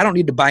true at all. I don't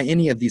need to buy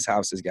any of these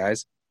houses,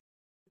 guys.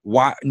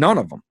 Why? None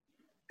of them.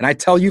 And I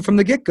tell you from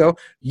the get-go,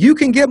 you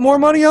can get more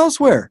money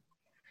elsewhere.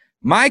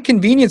 My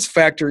convenience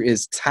factor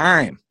is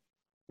time.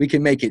 We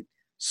can make it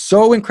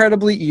so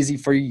incredibly easy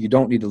for you. You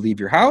don't need to leave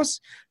your house.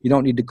 You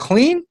don't need to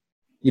clean.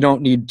 You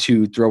don't need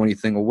to throw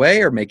anything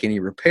away or make any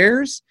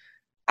repairs.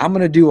 I'm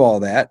going to do all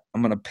that.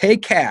 I'm going to pay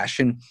cash.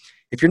 And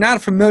if you're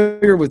not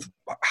familiar with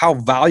how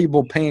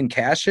valuable paying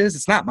cash is,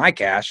 it's not my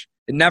cash.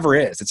 It never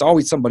is. It's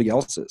always somebody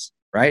else's,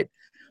 right?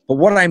 But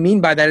what I mean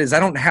by that is I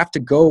don't have to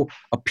go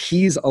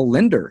appease a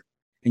lender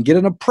and get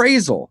an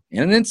appraisal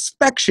and an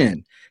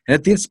inspection. And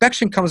if the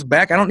inspection comes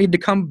back, I don't need to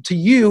come to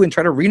you and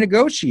try to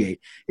renegotiate.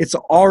 It's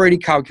already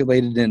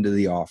calculated into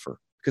the offer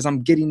because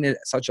I'm getting it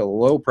at such a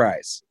low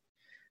price.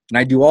 And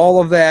I do all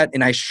of that,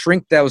 and I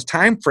shrink those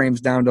time frames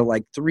down to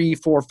like 3,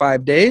 4,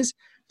 5 days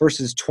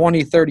versus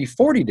 20, 30,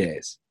 40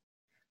 days.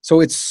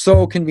 So it's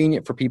so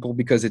convenient for people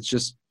because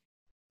it's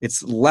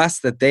less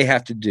that they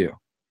have to do.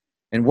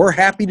 And we're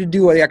happy to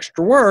do the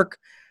extra work,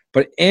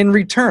 but in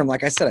return,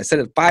 like I said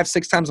it 5,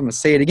 6 times, I'm going to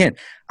say it again.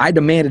 I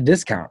demand a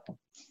discount.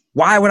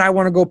 Why would I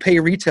want to go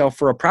pay retail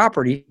for a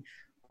property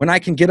when I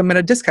can get them at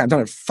a discount? I've done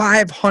it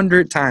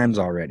 500 times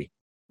already.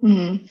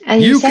 Mm-hmm.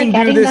 And you can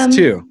do this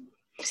too.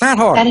 It's not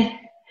hard.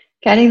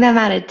 Getting them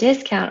at a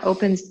discount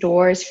opens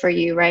doors for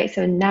you, right?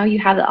 So now you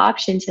have the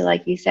option to,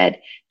 like you said,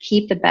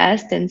 keep the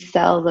best and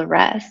sell the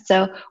rest.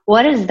 So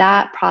what does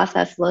that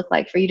process look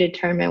like for you to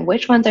determine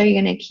which ones are you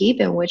going to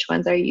keep and which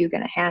ones are you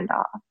going to hand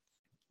off?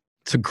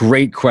 It's a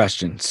great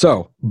question.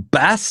 So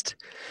best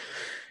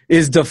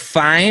is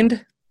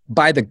defined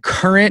by the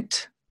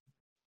current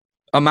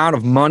amount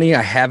of money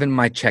I have in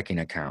my checking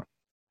account.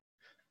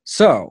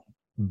 So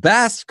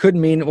best could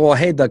mean, well,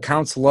 hey, the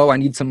account's low. I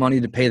need some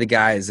money to pay the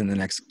guys in the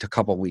next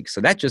couple of weeks.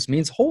 So that just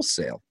means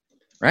wholesale,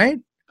 right?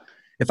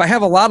 If I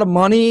have a lot of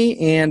money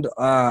and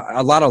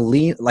a lot of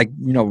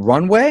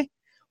runway,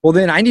 well,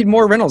 then I need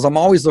more rentals. I'm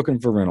always looking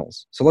for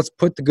rentals. So let's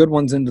put the good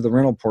ones into the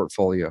rental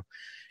portfolio.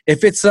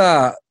 If it's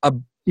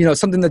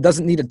something that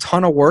doesn't need a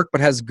ton of work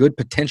but has good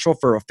potential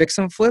for a fix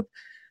and flip,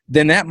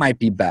 then that might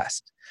be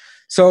best.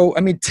 So, I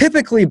mean,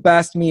 typically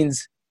best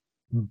means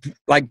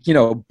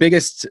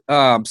biggest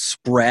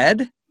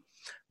spread,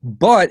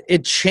 but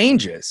it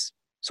changes.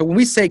 So when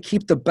we say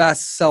keep the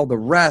best, sell the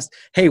rest,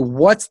 hey,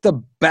 what's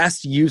the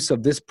best use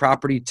of this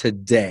property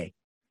today?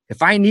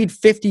 If I need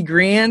 50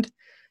 grand,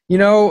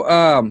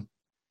 a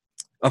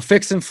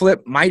fix and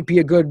flip might be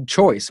a good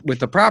choice with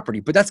the property,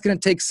 but that's going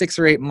to take 6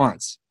 or 8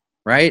 months,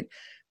 right?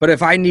 But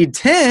if I need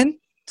 10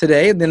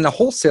 today, then the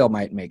wholesale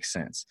might make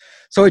sense.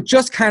 So it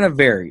just kind of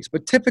varies.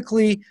 But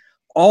typically,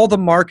 all the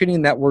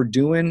marketing that we're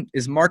doing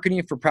is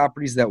marketing for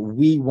properties that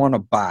we want to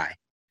buy.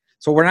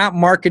 So we're not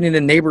marketing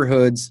in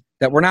neighborhoods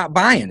that we're not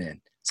buying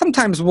in.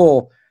 Sometimes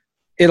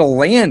it'll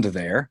land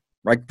there.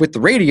 Like with the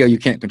radio, you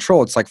can't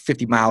control. It's like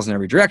 50 miles in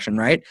every direction,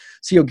 right?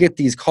 So you'll get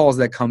these calls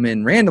that come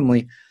in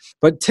randomly.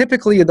 But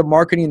typically, the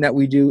marketing that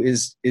we do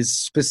is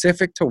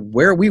specific to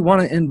where we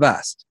want to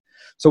invest.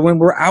 So when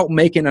we're out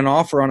making an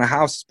offer on a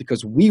house, it's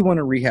because we want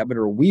to rehab it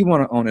or we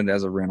want to own it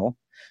as a rental.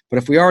 But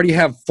if we already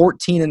have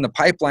 14 in the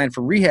pipeline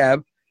for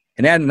rehab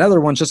and add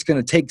another one's just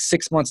going to take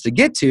 6 months to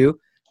get to,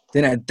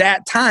 then at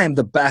that time,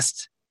 the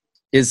best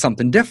is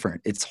something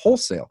different. It's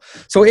wholesale.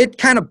 So it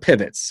kind of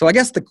pivots. So I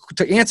guess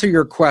to answer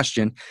your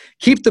question,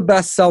 keep the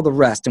best, sell the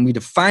rest. And we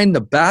define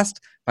the best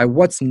by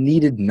what's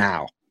needed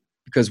now.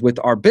 Because with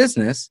our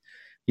business,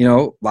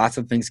 lots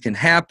of things can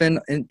happen.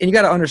 And you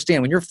got to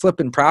understand, when you're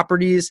flipping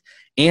properties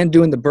and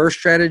doing the BRRRR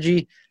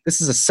strategy,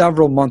 this is a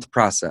several month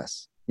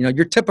process.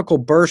 Your typical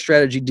BRRRR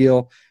strategy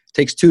deal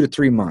takes 2 to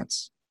 3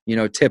 months,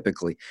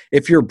 typically.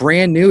 If you're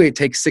brand new, it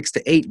takes 6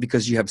 to 8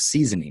 because you have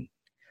seasoning.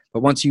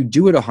 But once you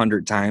do it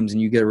 100 times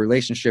and you get a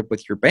relationship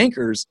with your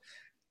bankers,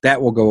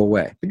 that will go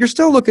away. But you're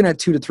still looking at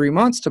 2 to 3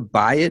 months to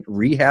buy it,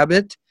 rehab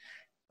it,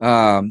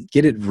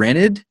 get it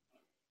rented,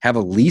 have a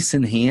lease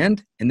in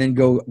hand, and then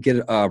go get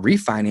a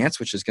refinance,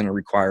 which is going to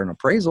require an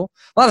appraisal.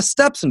 A lot of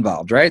steps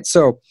involved, right?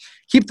 So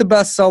keep the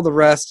best, sell the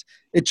rest.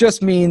 It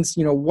just means,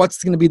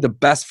 what's going to be the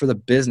best for the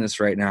business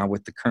right now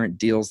with the current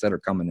deals that are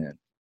coming in.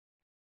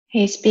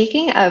 Hey,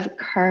 speaking of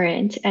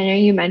current, I know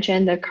you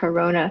mentioned the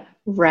Corona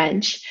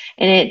wrench,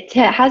 and it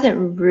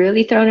hasn't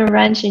really thrown a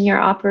wrench in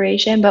your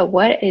operation, but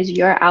what is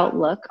your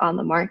outlook on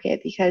the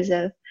market because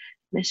of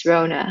Miss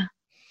Rona?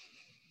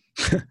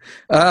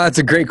 It's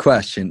a great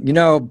question.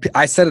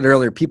 I said it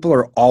earlier, people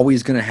are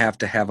always going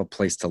to have a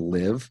place to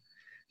live.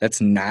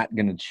 That's not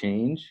going to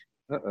change.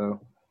 Uh-oh,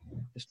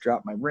 just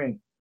dropped my ring.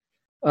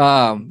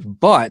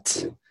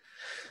 But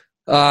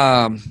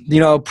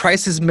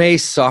prices may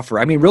suffer.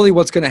 I mean, really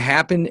what's going to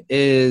happen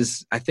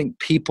is I think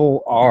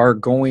people are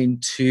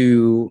going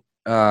to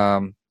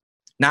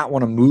not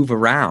want to move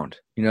around.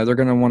 They're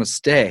going to want to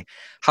stay.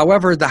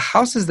 However, the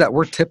houses that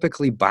we're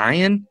typically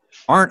buying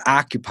aren't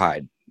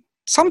occupied.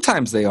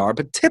 Sometimes they are,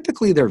 but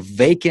typically they're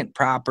vacant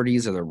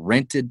properties or they're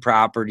rented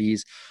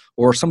properties,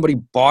 or somebody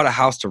bought a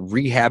house to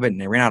rehab it and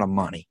they ran out of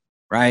money,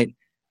 right?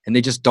 And they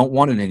just don't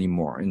want it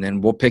anymore. And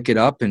then we'll pick it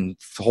up and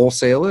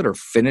wholesale it or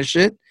finish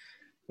it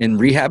and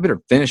rehab it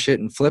or finish it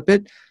and flip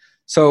it.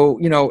 So,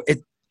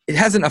 it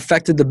hasn't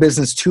affected the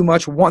business too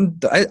much.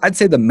 I'd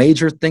say the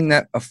major thing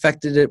that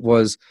affected it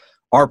was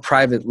our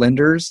private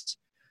lenders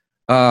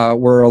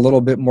were a little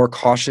bit more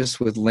cautious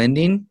with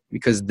lending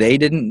because they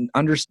didn't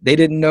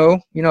know,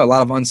 a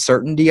lot of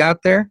uncertainty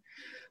out there.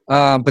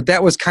 But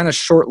that was kind of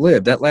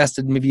short-lived. That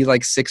lasted maybe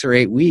like 6 or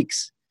 8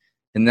 weeks.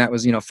 And that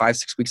was,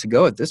 5-6 weeks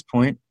ago at this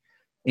point.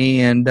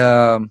 And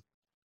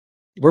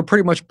we're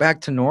pretty much back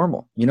to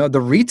normal.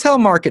 The retail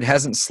market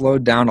hasn't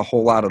slowed down a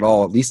whole lot at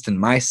all, at least in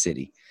my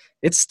city.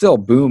 It's still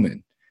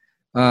booming.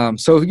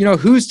 So,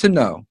 who's to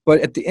know?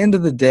 But at the end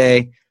of the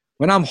day,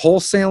 when I'm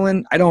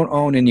wholesaling, I don't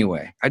own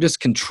anyway. I just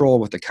control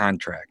with the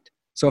contract.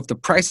 So if the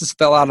prices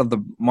fell out of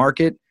the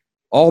market,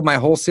 all of my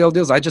wholesale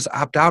deals, I just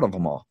opt out of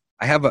them all.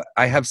 I have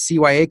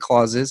CYA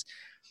clauses.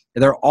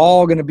 They're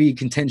all going to be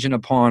contingent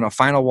upon a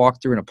final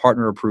walkthrough and a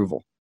partner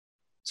approval.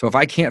 So if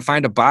I can't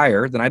find a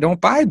buyer, then I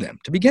don't buy them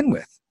to begin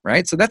with,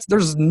 right? So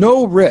there's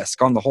no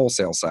risk on the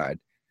wholesale side,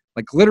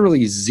 like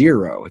literally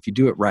zero if you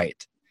do it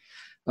right.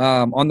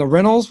 On the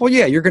rentals, well,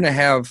 yeah, you're going to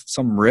have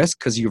some risk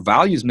because your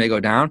values may go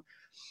down,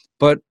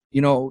 but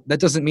that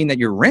doesn't mean that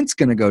your rent's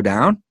going to go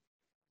down.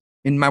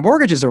 And my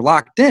mortgages are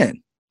locked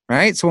in,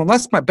 right? So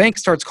unless my bank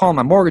starts calling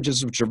my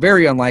mortgages, which are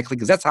very unlikely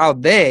because that's how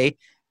they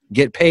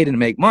get paid and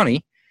make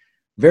money,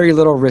 very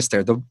little risk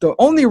there. The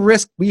only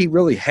risk we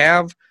really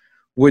have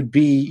would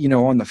be,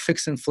 on the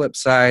fix and flip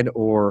side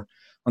or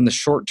on the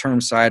short-term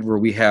side where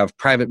we have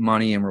private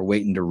money and we're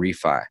waiting to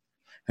refi.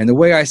 And the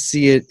way I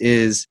see it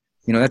is,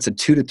 that's a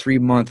 2 to 3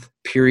 month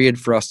period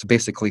for us to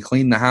basically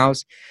clean the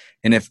house.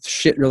 And if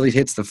shit really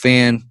hits the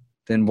fan,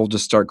 then we'll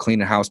just start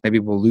cleaning the house. Maybe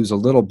we'll lose a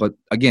little, but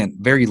again,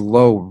 very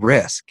low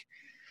risk.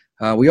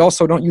 We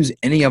also don't use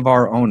any of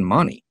our own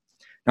money.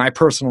 Now, I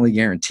personally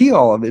guarantee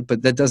all of it,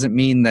 but that doesn't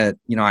mean that,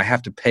 I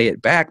have to pay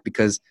it back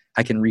because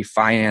I can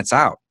refinance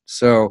out.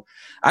 So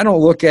I don't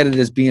look at it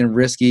as being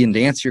risky. And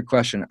to answer your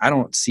question, I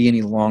don't see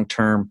any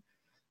long-term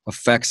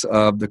effects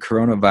of the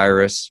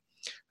coronavirus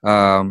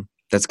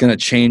that's going to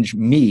change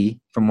me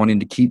from wanting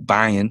to keep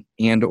buying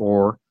and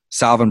or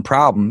solving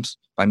problems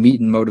by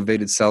meeting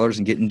motivated sellers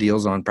and getting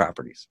deals on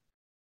properties.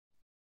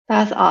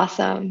 That's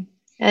awesome.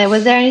 And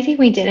was there anything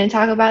we didn't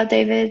talk about,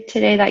 David,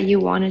 today that you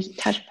wanted to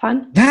touch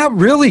upon? Not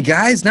really,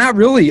 guys. Not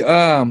really.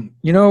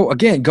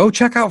 Again, go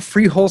check out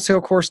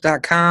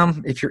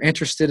freewholesalecourse.com if you're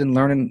interested in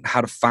learning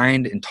how to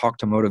find and talk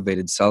to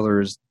motivated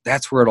sellers.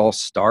 That's where it all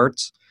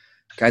starts.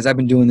 Guys, I've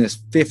been doing this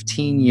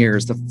 15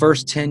 years. The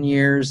first 10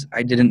 years,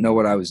 I didn't know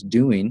what I was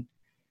doing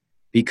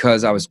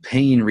because I was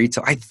paying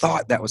retail. I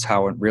thought that was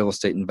how real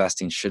estate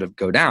investing should have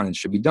go down and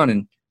should be done.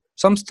 And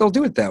some still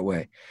do it that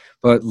way.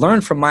 But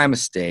learn from my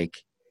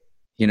mistake.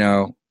 You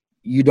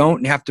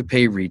don't have to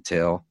pay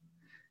retail.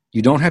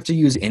 You don't have to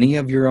use any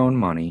of your own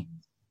money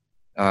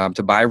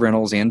to buy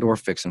rentals and or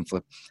fix and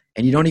flip.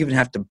 And you don't even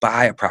have to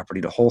buy a property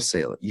to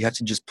wholesale it. You have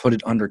to just put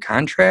it under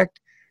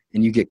contract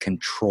and you get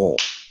control.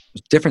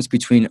 There's a difference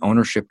between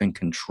ownership and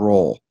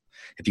control.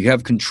 If you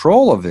have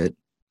control of it,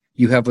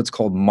 you have what's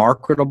called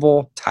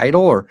marketable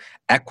title or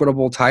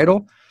equitable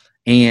title.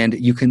 And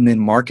you can then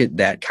market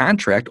that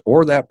contract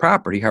or that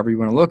property, however you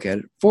want to look at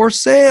it, for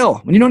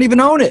sale when you don't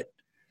even own it.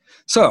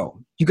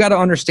 So you got to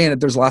understand that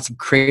there's lots of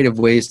creative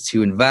ways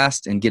to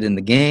invest and get in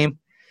the game.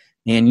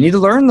 And you need to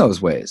learn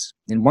those ways.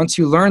 And once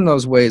you learn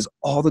those ways,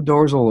 all the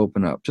doors will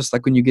open up. Just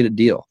like when you get a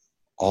deal,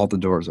 all the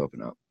doors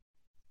open up.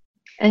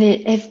 And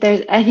if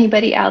there's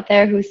anybody out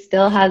there who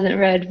still hasn't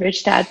read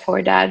Rich Dad,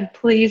 Poor Dad,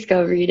 please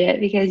go read it,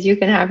 because you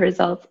can have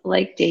results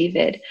like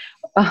David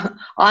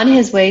on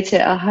his way to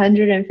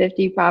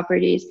 150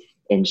 properties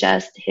in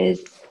just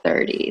his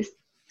 30s.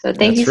 So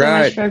thank you so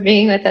much for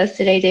being with us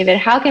today, David.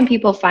 How can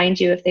people find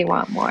you if they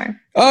want more?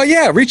 Oh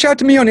yeah, reach out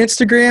to me on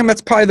Instagram.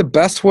 That's probably the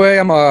best way.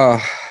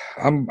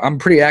 I'm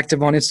pretty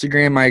active on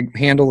Instagram. My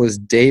handle is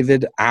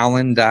David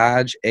Alan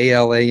Dodge.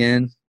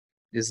 Alan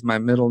is my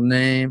middle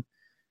name.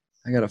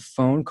 I got a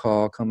phone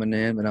call coming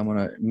in, but I'm going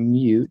to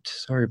mute.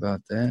 Sorry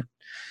about that.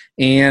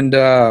 And,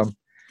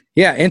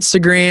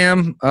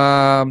 Instagram,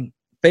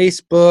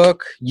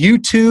 Facebook,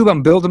 YouTube.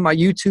 I'm building my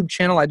YouTube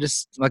channel.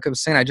 Like I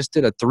was saying, I just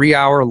did a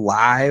 3-hour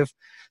live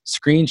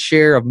screen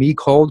share of me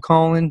cold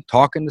calling,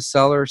 talking to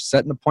sellers,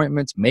 setting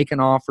appointments, making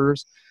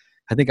offers.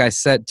 I think I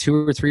set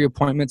 2 or 3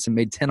 appointments and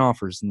made 10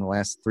 offers in the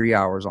last 3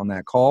 hours on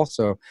that call.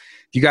 So if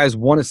you guys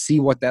want to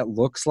see what that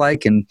looks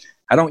like, and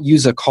I don't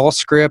use a call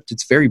script,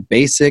 it's very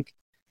basic.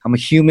 I'm a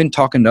human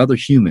talking to other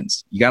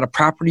humans. You got a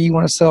property you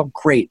want to sell?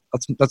 Great.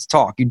 Let's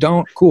talk. You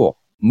don't? Cool.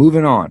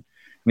 Moving on.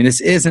 I mean,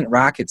 this isn't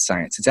rocket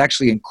science. It's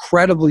actually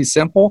incredibly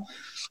simple,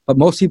 but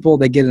most people,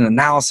 they get an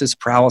analysis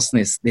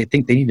paralysis. They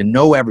think they need to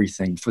know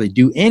everything before they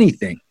do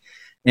anything.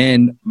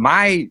 And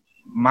my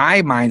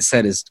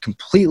mindset is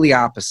completely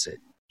opposite.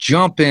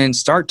 Jump in,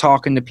 start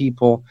talking to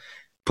people,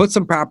 put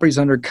some properties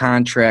under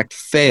contract,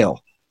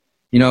 fail.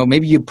 You know,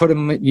 maybe you put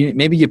them,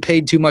 maybe you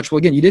paid too much. Well,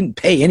 again, you didn't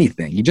pay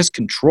anything. You're just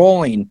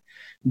controlling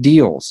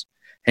deals.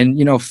 And,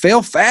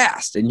 fail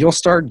fast and you'll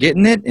start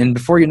getting it. And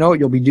before you know it,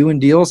 you'll be doing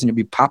deals and you'll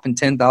be popping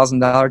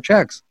 $10,000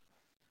 checks.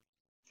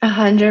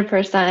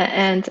 100%.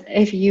 And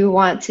if you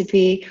want to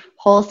be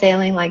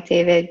wholesaling like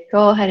David,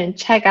 go ahead and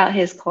check out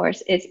his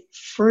course. It's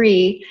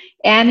free,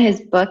 and his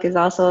book is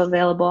also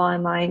available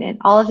online, and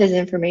all of his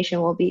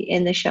information will be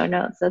in the show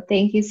notes. So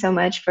thank you so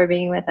much for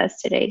being with us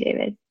today,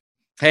 David.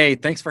 Hey,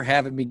 thanks for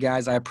having me,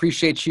 guys. I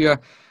appreciate you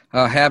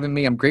having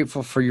me. I'm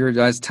grateful for your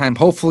guys' time.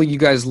 Hopefully you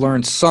guys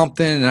learned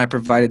something and I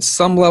provided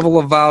some level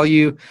of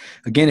value.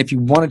 Again, if you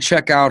want to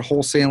check out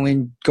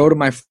wholesaling, go to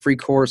my free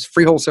course,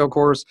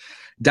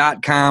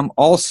 freewholesalecourse.com.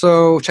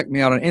 Also, check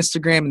me out on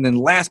Instagram. And then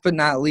last but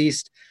not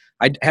least,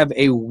 I have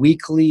a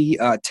weekly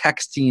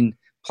texting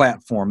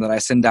platform that I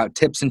send out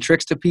tips and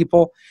tricks to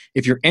people.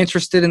 If you're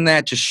interested in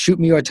that, just shoot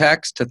me a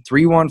text to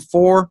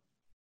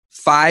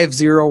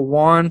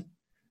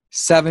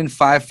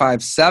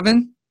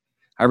 314-501-7557.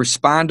 I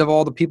respond to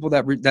all the people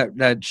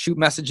that shoot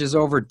messages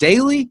over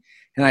daily,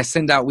 and I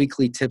send out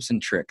weekly tips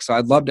and tricks. So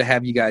I'd love to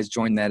have you guys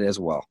join that as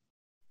well.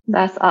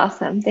 That's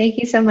awesome. Thank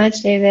you so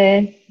much,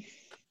 David.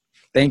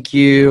 Thank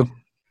you.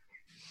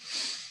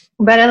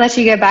 Better let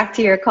you get back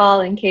to your call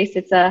in case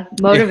it's a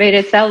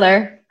motivated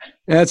seller.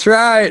 That's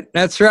right.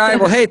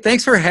 Well, hey,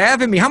 thanks for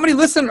having me. How many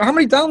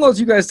downloads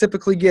you guys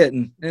typically get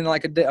in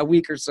like a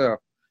week or so?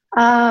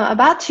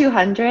 About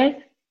 200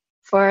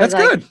 for That's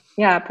good.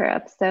 Yeah, per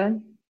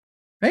episode.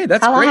 Hey,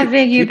 that's How long great.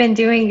 have you been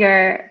doing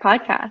your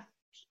podcast?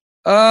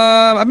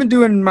 I've been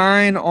doing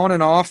mine on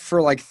and off for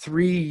like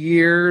 3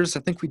 years. I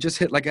think we just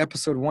hit like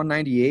episode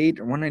 198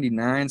 or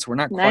 199, so we're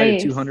not quite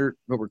at 200,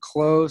 but we're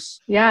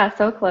close. Yeah,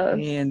 so close.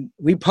 And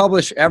we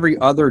publish every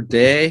other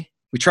day.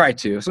 We try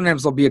to.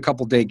 Sometimes there'll be a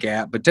couple day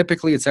gap, but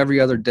typically it's every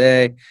other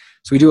day.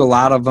 So we do a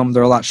lot of them.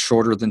 They're a lot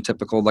shorter than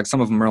typical. Like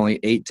some of them are only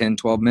 8, 10,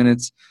 12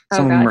 minutes.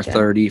 Some of them are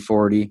 30,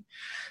 40.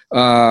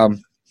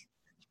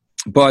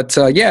 But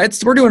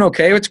we're doing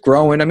okay. It's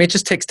growing. I mean, it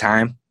just takes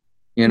time,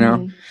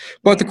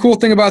 But the cool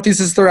thing about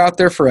these is they're out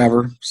there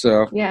forever.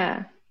 So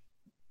yeah,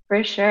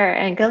 for sure.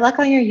 And good luck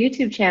on your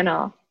YouTube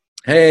channel.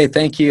 Hey,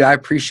 thank you. I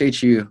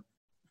appreciate you.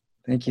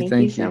 Thank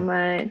you so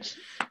much.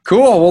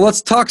 Cool. Well,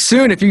 let's talk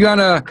soon. If you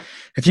want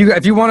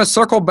to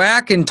circle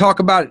back and talk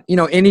about,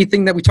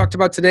 anything that we talked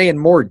about today in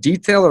more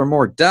detail or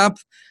more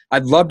depth,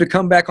 I'd love to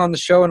come back on the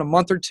show in a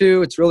month or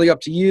two. It's really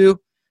up to you.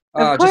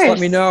 Just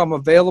let me know. I'm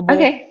available.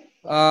 Okay.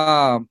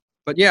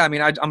 But yeah, I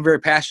mean, I'm very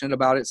passionate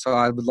about it, so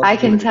I would love to. I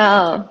can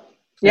tell.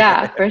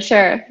 Yeah, for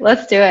sure.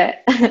 Let's do it.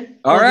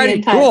 All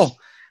righty, cool.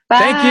 Bye.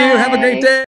 Thank you. Have a great day.